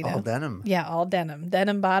tuxedo? All denim. Yeah, all denim.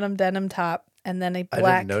 Denim bottom, denim top, and then a black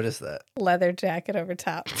I didn't notice that. Leather jacket over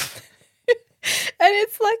top. And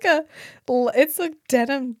it's a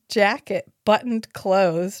denim jacket buttoned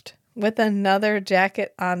closed with another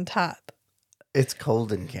jacket on top. It's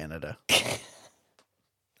cold in Canada.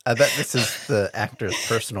 I bet this is the actor's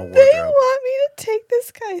personal wardrobe. They want me to take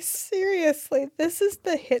this guy seriously. This is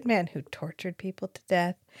the hitman who tortured people to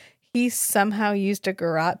death. He somehow used a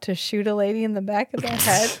garrote to shoot a lady in the back of the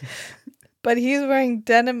head. But he's wearing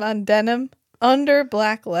denim on denim under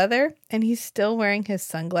black leather, and he's still wearing his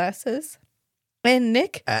sunglasses. And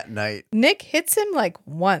Nick... At night. Nick hits him like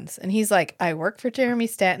once, and he's like, I work for Jeremy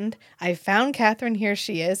Stanton. I found Catherine. Here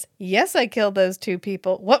she is. Yes, I killed those 2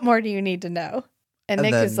 people. What more do you need to know? And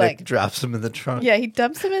Nick is like... drops him in the trunk. Yeah, he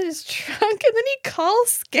dumps him in his trunk, and then he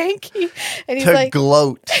calls Skanky. And he's to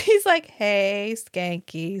gloat. He's like, hey,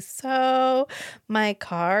 Skanky, so my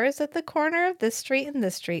car is at the corner of this street and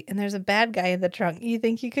this street, and there's a bad guy in the trunk. You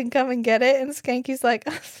think you can come and get it? And Skanky's like,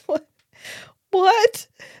 what?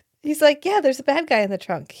 He's like, yeah, there's a bad guy in the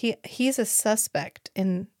trunk. He's a suspect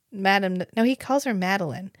in he calls her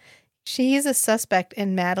Madeline. She's a suspect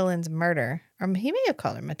in Madeline's murder. Or he may have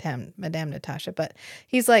called her Madame Natasha, but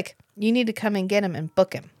he's like, you need to come and get him and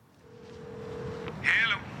book him.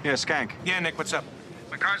 Hello. Yeah, Skank. Yeah, Nick, what's up?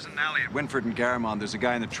 My car's in an alley at Winford and Garamond. There's a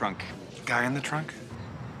guy in the trunk. Guy in the trunk?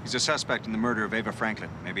 He's a suspect in the murder of Ava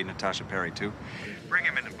Franklin. Maybe Natasha Perry, too. Bring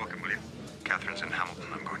him in and book him, will you? Catherine's in Hamilton.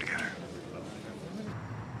 I'm going to get her.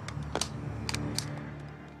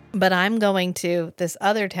 But I'm going to this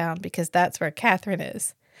other town because that's where Catherine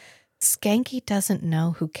is. Skanky doesn't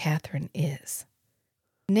know who Catherine is.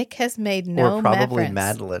 Nick has made no Or probably reference.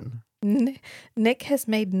 Madeline. Nick has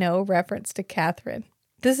made no reference to Catherine.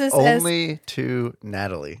 This is only to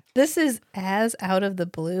Natalie. This is as out of the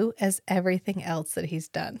blue as everything else that he's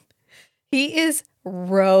done. He is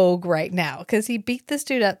rogue right now because he beat this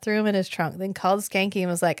dude up, threw him in his trunk, then called Skanky and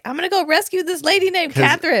was like, I'm going to go rescue this lady named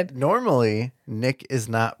Catherine. Normally, Nick is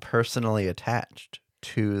not personally attached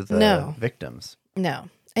to the victims. No.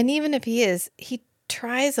 And even if he is, he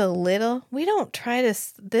tries a little. We don't try to.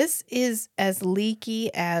 This is as leaky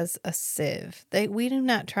as a sieve. We do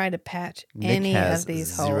not try to patch Nick any has of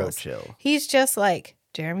these zero holes. chill. He's just like,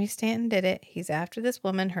 Jeremy Stanton did it. He's after this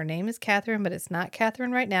woman. Her name is Catherine, but it's not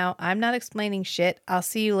Catherine right now. I'm not explaining shit. I'll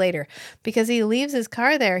see you later. Because he leaves his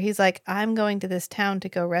car there. He's like, I'm going to this town to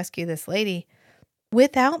go rescue this lady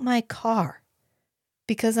without my car.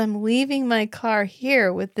 Because I'm leaving my car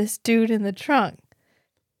here with this dude in the trunk.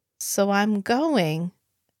 So I'm going,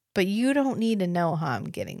 but you don't need to know how I'm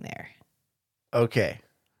getting there. Okay.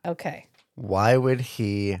 Okay. Why would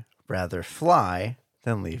he rather fly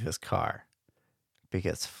than leave his car?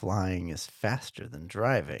 Because flying is faster than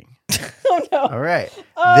driving. Oh, no. All right.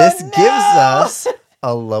 Oh, This no. gives us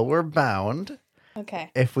a lower bound Okay.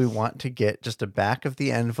 if we want to get just a back of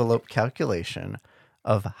the envelope calculation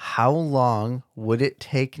of how long would it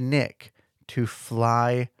take Nick to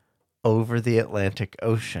fly over the Atlantic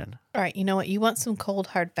Ocean. All right, you know what? You want some cold,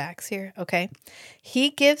 hard facts here, okay? He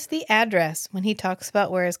gives the address when he talks about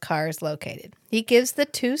where his car is located. He gives the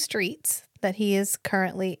 2 streets that he is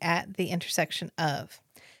currently at the intersection of.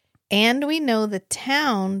 And we know the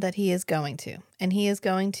town that he is going to. And he is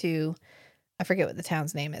going to, I forget what the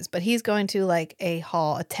town's name is, but he's going to like a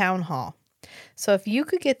town hall. So if you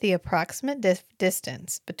could get the approximate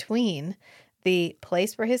distance between the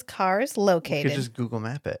place where his car is located. You could just Google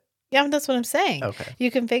map it. Yeah, that's what I'm saying. Okay. You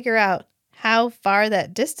can figure out how far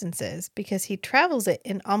that distance is because he travels it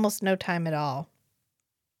in almost no time at all.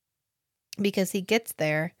 Because he gets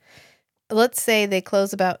there, let's say they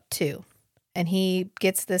close about 2, and he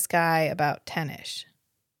gets this guy about 10-ish.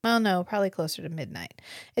 Well, no, probably closer to midnight.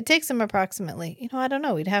 It takes him approximately, I don't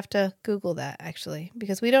know. We'd have to Google that, actually,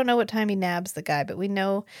 because we don't know what time he nabs the guy, but we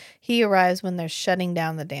know he arrives when they're shutting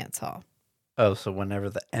down the dance hall. Oh, so whenever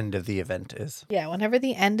the end of the event is. Yeah, whenever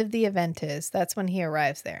the end of the event is, that's when he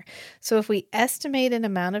arrives there. So if we estimate an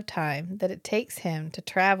amount of time that it takes him to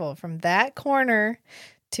travel from that corner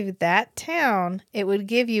to that town, it would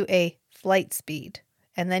give you a flight speed.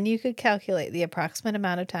 And then you could calculate the approximate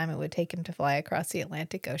amount of time it would take him to fly across the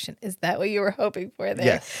Atlantic Ocean. Is that what you were hoping for there?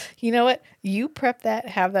 Yes. You know what? You prep that,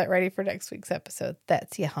 have that ready for next week's episode.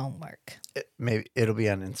 That's your homework. Maybe it'll be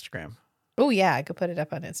on Instagram. Oh, yeah, I could put it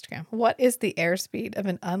up on Instagram. What is the airspeed of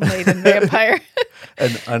an unladen vampire?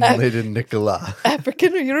 An unladen Nicola.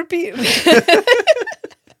 African or European?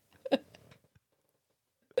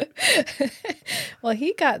 Well,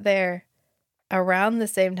 he got there around the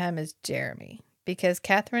same time as Jeremy because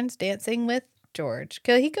Catherine's dancing with George.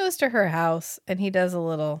 He goes to her house and he does a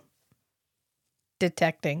little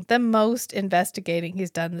detecting, the most investigating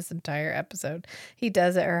he's done this entire episode. He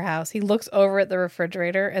does at her house. He looks over at the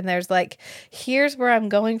refrigerator and there's like, here's where I'm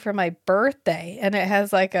going for my birthday. And it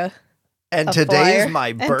has like a today's flyer.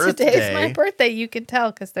 my birthday. And today's my birthday. You can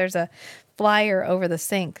tell because there's a flyer over the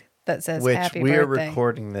sink that says happy birthday. Which we are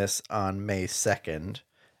recording this on May 2nd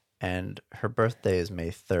and her birthday is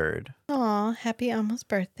May 3rd. Aw, happy almost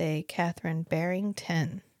birthday, Catherine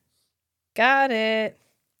Barrington. Got it.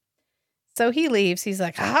 So he leaves. He's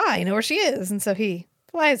like, I know where she is. And so he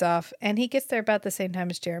flies off and he gets there about the same time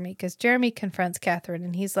as Jeremy because Jeremy confronts Catherine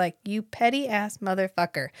and he's like, you petty ass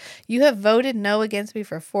motherfucker. You have voted no against me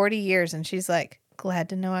for 40 years. And she's like, glad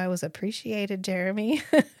to know I was appreciated, Jeremy.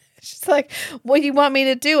 She's like, what do you want me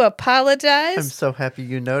to do? Apologize? I'm so happy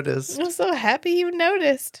you noticed. I'm so happy you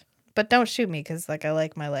noticed. But don't shoot me because like I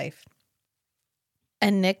like my life.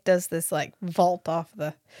 And Nick does this like vault off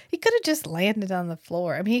he could have just landed on the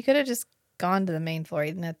floor. I mean, he could have just gone to the main floor. He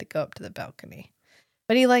didn't have to go up to the balcony.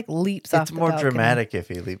 But he like leaps off the balcony. It's more dramatic if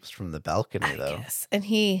he leaps from the balcony though. Yes. And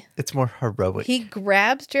it's more heroic. He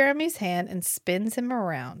grabs Jeremy's hand and spins him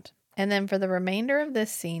around. And then for the remainder of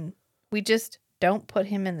this scene, we just don't put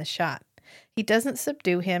him in the shot. He doesn't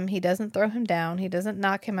subdue him. He doesn't throw him down. He doesn't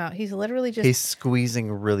knock him out. He's literally just... He's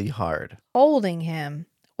squeezing really hard. Holding him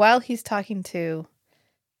while he's talking to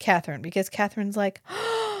Catherine. Because Catherine's like,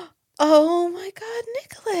 oh my God,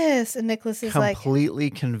 Nicholas. And Nicholas is completely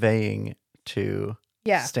conveying to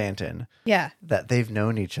Stanton that they've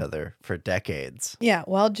known each other for decades. Yeah,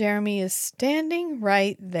 while Jeremy is standing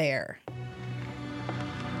right there.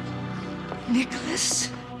 Nicholas?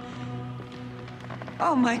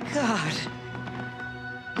 Oh my God.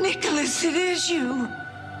 Nicholas, it is you.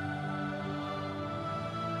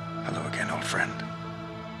 Hello again, old friend.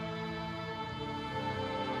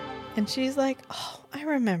 And she's like, oh, I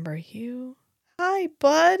remember you. Hi,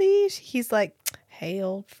 buddy. He's like, hey,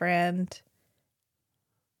 old friend.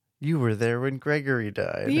 You were there when Gregory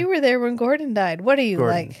died. You were there when Gordon died. What are you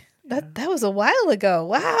like? That was a while ago.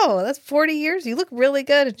 Wow, that's 40 years. You look really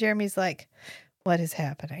good. And Jeremy's like, what is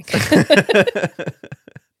happening?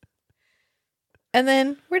 And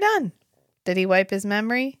then we're done. Did he wipe his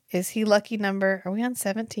memory? Is he lucky number? Are we on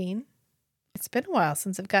 17? It's been a while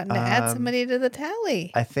since I've gotten to add somebody to the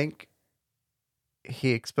tally. I think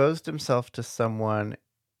he exposed himself to someone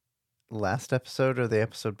last episode or the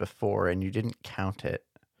episode before, and you didn't count it.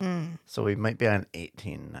 So we might be on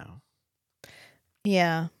 18 now.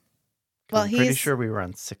 Yeah. 'Cause Well, I'm pretty he's sure we were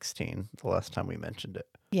on 16 the last time we mentioned it.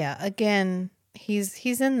 yeah. Again,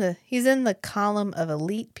 he's in the column of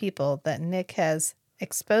elite people that Nick has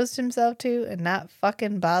exposed himself to and not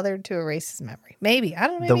fucking bothered to erase his memory. Maybe I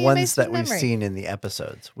don't know. The Maybe he ones erased that his we've memory. seen in the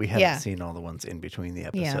episodes. We haven't Yeah. seen all the ones in between the Yeah.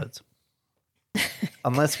 episodes.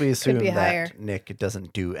 Unless we assume be that higher. Nick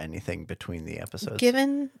doesn't do anything between the episodes.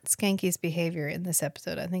 Given Skanky's behavior in this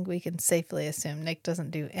episode, I think we can safely assume Nick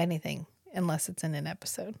doesn't do anything unless it's in an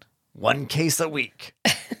episode. One case a week.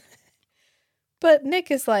 But Nick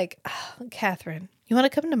is like, oh, Catherine, you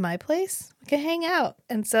want to come to my place? We can hang out.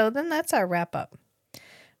 And so then that's our wrap up.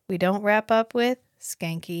 We don't wrap up with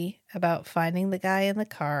Skanky about finding the guy in the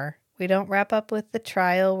car. We don't wrap up with the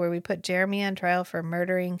trial where we put Jeremy on trial for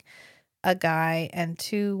murdering a guy and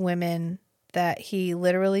 2 women that he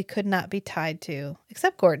literally could not be tied to,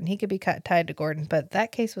 except Gordon. He could be tied to Gordon, but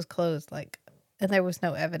that case was closed, and there was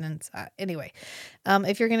no evidence. Anyway,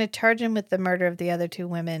 if you're going to charge him with the murder of the other 2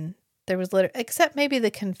 women, there was except maybe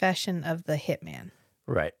the confession of the hitman.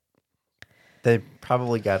 Right. They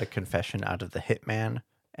probably got a confession out of the hitman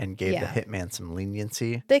and gave Yeah. the hitman some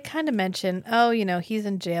leniency. They kind of mention, he's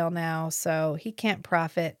in jail now, so he can't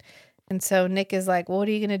profit. And so Nick is like, well, what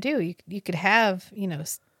are you going to do? You could have,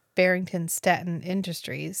 Barrington Staten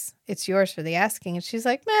Industries. It's yours for the asking. And she's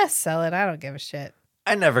like, sell it. I don't give a shit.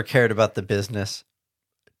 I never cared about the business.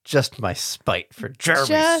 Just my spite for Jeremy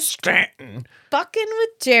Just Stanton. Fucking with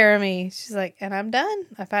Jeremy. She's like, and I'm done.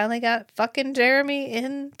 I finally got fucking Jeremy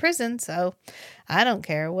in prison, so I don't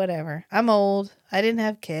care. Whatever. I'm old. I didn't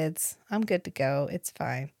have kids. I'm good to go. It's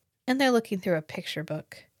fine. And they're looking through a picture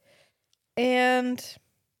book. And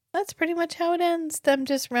that's pretty much how it ends. Them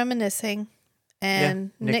just reminiscing. And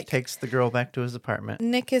Nick takes the girl back to his apartment.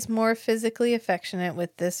 Nick is more physically affectionate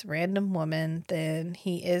with this random woman than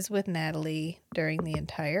he is with Natalie during the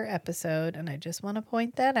entire episode. And I just want to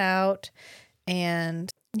point that out. And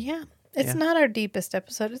yeah, it's not our deepest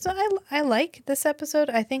episode. I like this episode.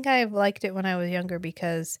 I think I liked it when I was younger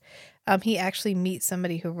because he actually meets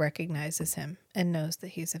somebody who recognizes him and knows that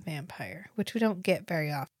he's a vampire, which we don't get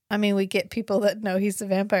very often. I mean, we get people that know he's a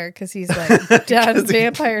vampire because he's like done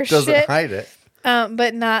vampire shit. Doesn't hide it.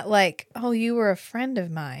 But not like, oh, you were a friend of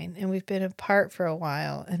mine and we've been apart for a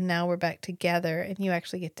while and now we're back together and you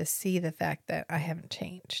actually get to see the fact that I haven't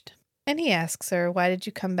changed. And he asks her, why did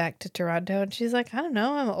you come back to Toronto? And she's like, I don't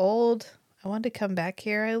know. I'm old. I wanted to come back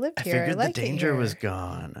here. I lived here. I figured like the danger was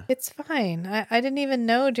gone. It's fine. I didn't even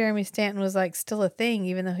know Jeremy Stanton was like still a thing,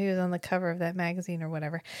 even though he was on the cover of that magazine or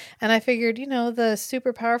whatever. And I figured, the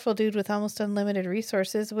super powerful dude with almost unlimited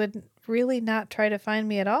resources would really not try to find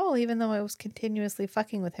me at all, even though I was continuously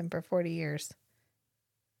fucking with him for 40 years.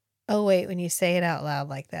 Oh, wait, when you say it out loud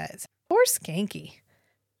like that, it's poor Skanky.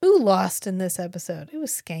 Who lost in this episode? It was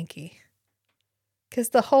Skanky. Because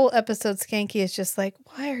the whole episode, Skanky is just like,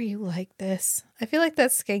 why are you like this? I feel like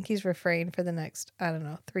that's Skanky's refrain for the next,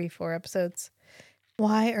 3-4 episodes.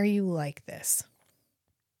 Why are you like this?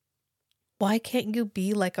 Why can't you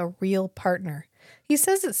be like a real partner? He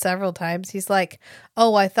says it several times. He's like,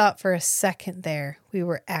 oh, I thought for a second there we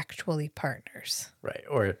were actually partners. Right.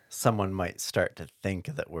 Or someone might start to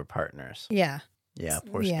think that we're partners. Yeah. Yeah,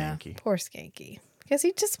 poor Skanky. Poor Skanky. Because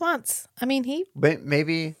he just wants, But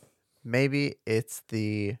maybe it's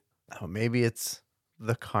maybe it's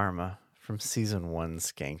the karma from season 1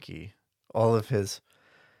 Skanky. All of his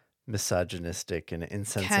misogynistic and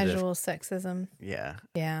insensitive casual sexism. Yeah.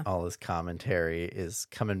 Yeah. All his commentary is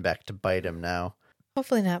coming back to bite him now.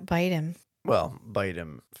 Hopefully not bite him. Well, bite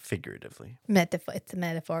him figuratively. It's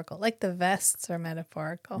metaphorical. Like the vests are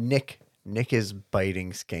metaphorical. Nick is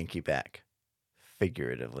biting Skanky back.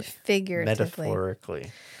 Figuratively.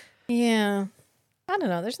 Metaphorically. Yeah. I don't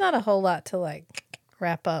know. There's not a whole lot to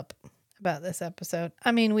wrap up about this episode.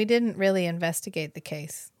 I mean, we didn't really investigate the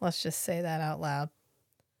case. Let's just say that out loud.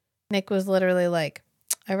 Nick was literally like,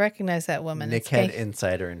 I recognize that woman. Nick had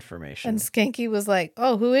insider information. And Skanky was like,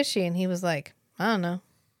 oh, who is she? And he was like, I don't know.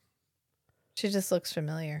 She just looks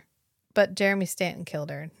familiar. But Jeremy Stanton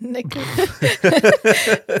killed her. Nick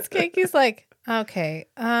Skanky's like, okay,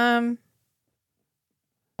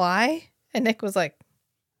 why? And Nick was like,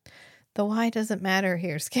 the why doesn't matter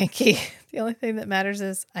here, Skanky. The only thing that matters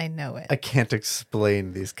is I know it. I can't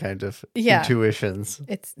explain these kind of intuitions. I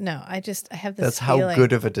have this That's feeling. how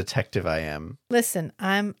good of a detective I am. Listen,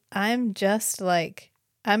 I'm just like,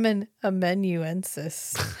 I'm an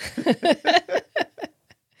amanuensis.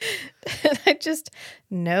 And I just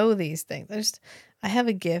know these things. I have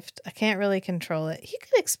a gift. I can't really control it. He could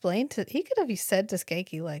have said to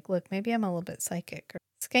Skanky, like, look, maybe I'm a little bit psychic. Or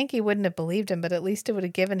Skanky wouldn't have believed him, but at least it would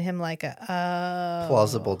have given him like a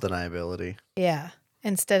plausible deniability. Yeah.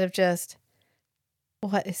 Instead of just,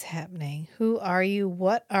 what is happening? Who are you?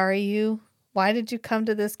 What are you? Why did you come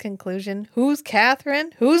to this conclusion? Who's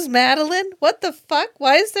Catherine? Who's Madeline? What the fuck?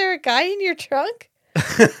 Why is there a guy in your trunk?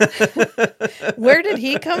 Where did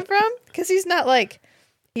he come from? Because he's not like,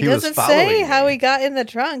 he doesn't say how he got in the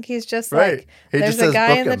trunk. He's just like, there's a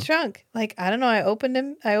guy in the trunk. Like, I don't know. I opened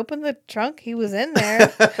the trunk. He was in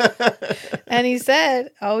there. And he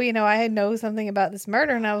said, oh, I know something about this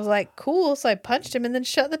murder. And I was like, cool. So I punched him and then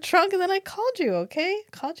shut the trunk. And then I called you. Okay.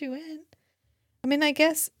 Called you in. I mean, I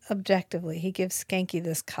guess objectively, he gives Skanky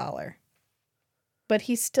this collar. But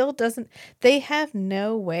he still doesn't. They have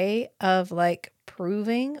no way of like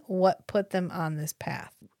proving what put them on this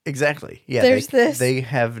path. Exactly. Yeah. They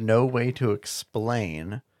have no way to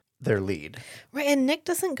explain their lead. Right. And Nick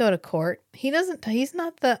doesn't go to court. He's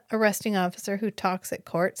not the arresting officer who talks at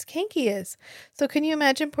court. Skanky is. So can you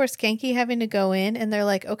imagine poor Skanky having to go in and they're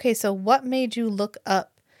like, okay, so what made you look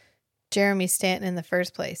up Jeremy Stanton in the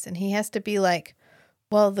first place? And he has to be like,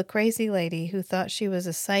 well, the crazy lady who thought she was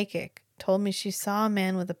a psychic told me she saw a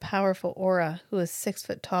man with a powerful aura who was 6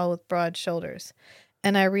 foot tall with broad shoulders.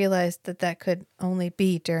 And I realized that could only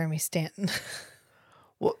be Jeremy Stanton.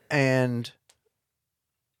 Well, and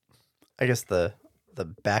I guess the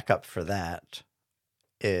backup for that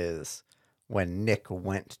is when Nick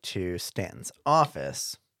went to Stanton's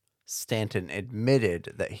office, Stanton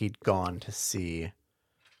admitted that he'd gone to see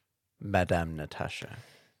Madame Natasha.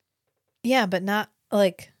 Yeah, but not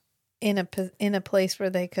like in a place where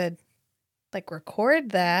they could like record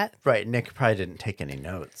that. Right. Nick probably didn't take any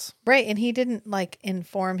notes. Right. And he didn't like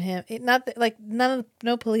inform him.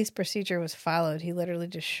 No police procedure was followed. He literally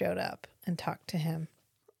just showed up and talked to him.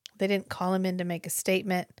 They didn't call him in to make a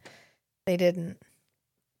statement. They didn't.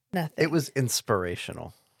 Nothing. It was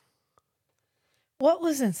inspirational. What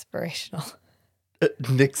was inspirational?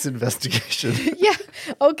 Nick's investigation. Yeah.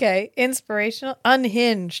 Okay. Inspirational.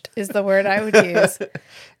 Unhinged is the word I would use.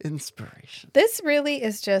 Inspiration. This really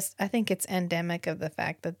is just, I think it's endemic of the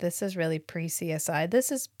fact that this is really pre-CSI.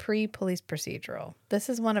 This is pre-police procedural. This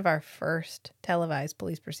is one of our first televised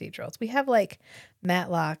police procedurals. We have like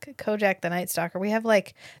Matlock, Kojak the Night Stalker. We have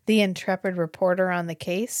like the intrepid reporter on the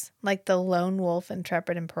case, like the lone wolf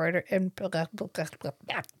intrepid reporter.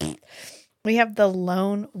 We have the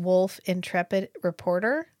lone wolf intrepid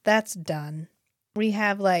reporter. That's done. We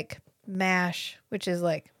have like MASH, which is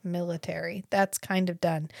like military. That's kind of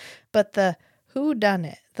done. But the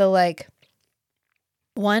whodunit, the like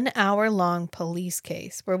 1 hour long police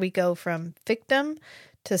case where we go from victim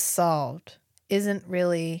to solved isn't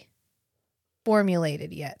really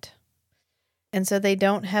formulated yet. And so they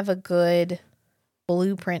don't have a good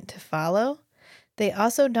blueprint to follow. They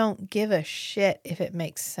also don't give a shit if it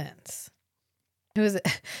makes sense.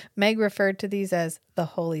 Meg referred to these as the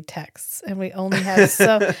holy texts, and we only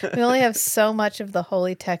have so much of the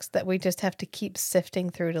holy text that we just have to keep sifting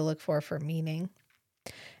through to look for meaning.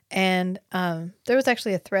 And there was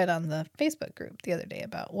actually a thread on the Facebook group the other day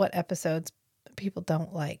about what episodes people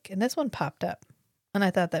don't like, and this one popped up, and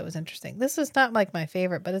I thought that was interesting. This is not like my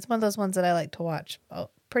favorite, but it's one of those ones that I like to watch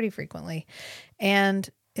pretty frequently, and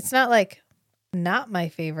it's not like not my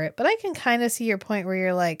favorite, but I can kind of see your point where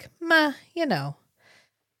you're like, meh,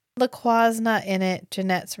 LaCroix's not in it.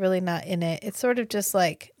 Jeanette's really not in it. It's sort of just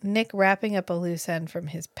like Nick wrapping up a loose end from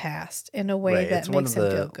his past in a way that makes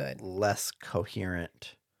him feel good. Less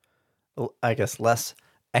coherent, I guess, less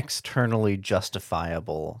externally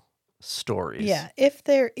justifiable stories. Yeah. If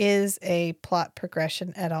there is a plot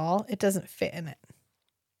progression at all, it doesn't fit in it.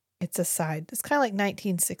 It's a side. It's kind of like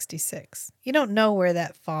 1966. You don't know where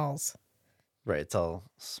that falls. Right. It's all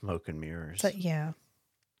smoke and mirrors. But yeah.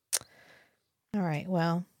 All right.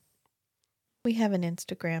 Well, we have an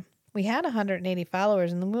Instagram. We had 180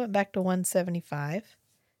 followers and then we went back to 175.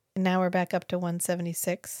 And now we're back up to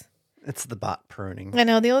 176. It's the bot pruning. I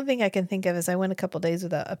know. The only thing I can think of is I went a couple days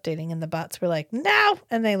without updating and the bots were like, no.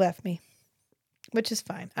 And they left me, which is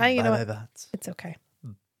fine. Bye, bots. It's okay.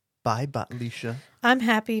 Bye, Botlisha. I'm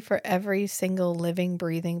happy for every single living,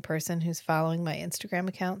 breathing person who's following my Instagram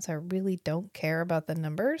accounts. I really don't care about the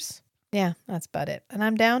numbers. Yeah, that's about it. And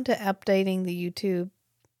I'm down to updating the YouTube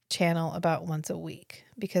channel about once a week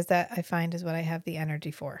because that I find is what I have the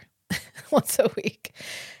energy for once a week.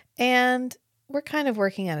 And we're kind of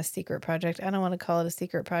working on a secret project. I don't want to call it a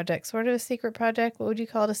secret project. Sort of a secret project. What would you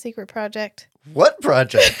call it? A secret project? What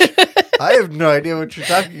project? I have no idea what you're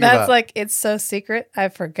talking about. That's like, it's so secret. I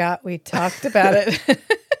forgot we talked about it.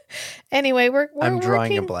 Anyway, we're I'm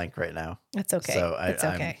drawing a working- blank right now. It's okay. So It's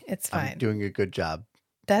okay. It's fine. I'm doing a good job.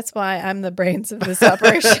 That's why I'm the brains of this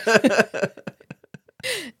operation.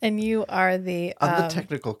 And you are the I'm the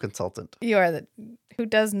technical consultant. You are the who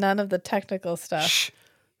does none of the technical stuff.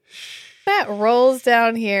 Matt rolls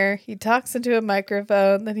down here. He talks into a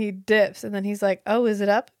microphone, then he dips, and then he's like, "Oh, is it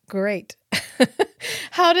up? Great."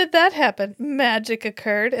 How did that happen? Magic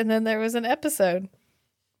occurred, and then there was an episode.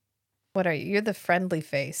 What are you? You're the friendly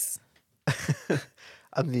face.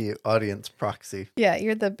 I'm the audience proxy. Yeah,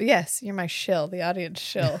 you're my shill, the audience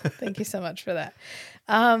shill. Thank you so much for that.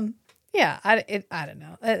 Yeah, I don't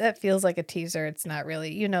know. That feels like a teaser. It's not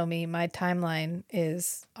really. You know me. My timeline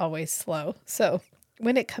is always slow. So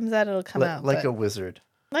when it comes out, it'll come out. Like a wizard.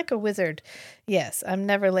 Like a wizard. Yes, I'm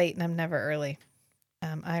never late and I'm never early.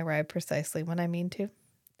 I arrive precisely when I mean to.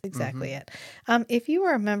 That's exactly it. If you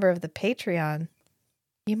are a member of the Patreon,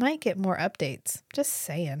 you might get more updates. Just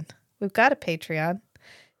saying. We've got a Patreon.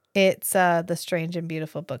 It's the Strange and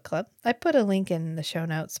Beautiful Book Club. I put a link in the show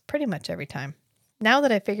notes pretty much every time. Now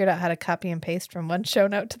that I figured out how to copy and paste from one show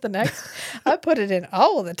note to the next, I put it in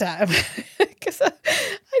all the time. Because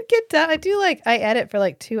I'd get down. I edit for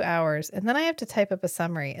like 2 hours, and then I have to type up a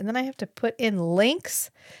summary, and then I have to put in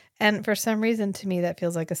links. And for some reason, to me, that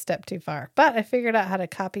feels like a step too far. But I figured out how to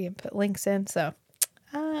copy and put links in, so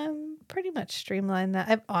pretty much streamlined that.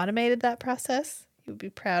 I've automated that process. You would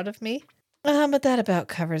be proud of me. But that about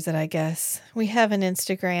covers it, I guess. We have an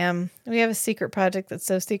Instagram. We have a secret project that's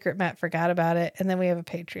so secret Matt forgot about it. And then we have a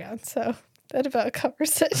Patreon. So that about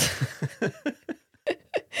covers it.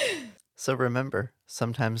 So remember,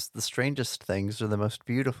 sometimes the strangest things are the most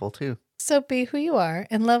beautiful too. So be who you are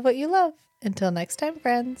and love what you love. Until next time,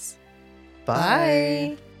 friends.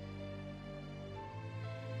 Bye. Bye.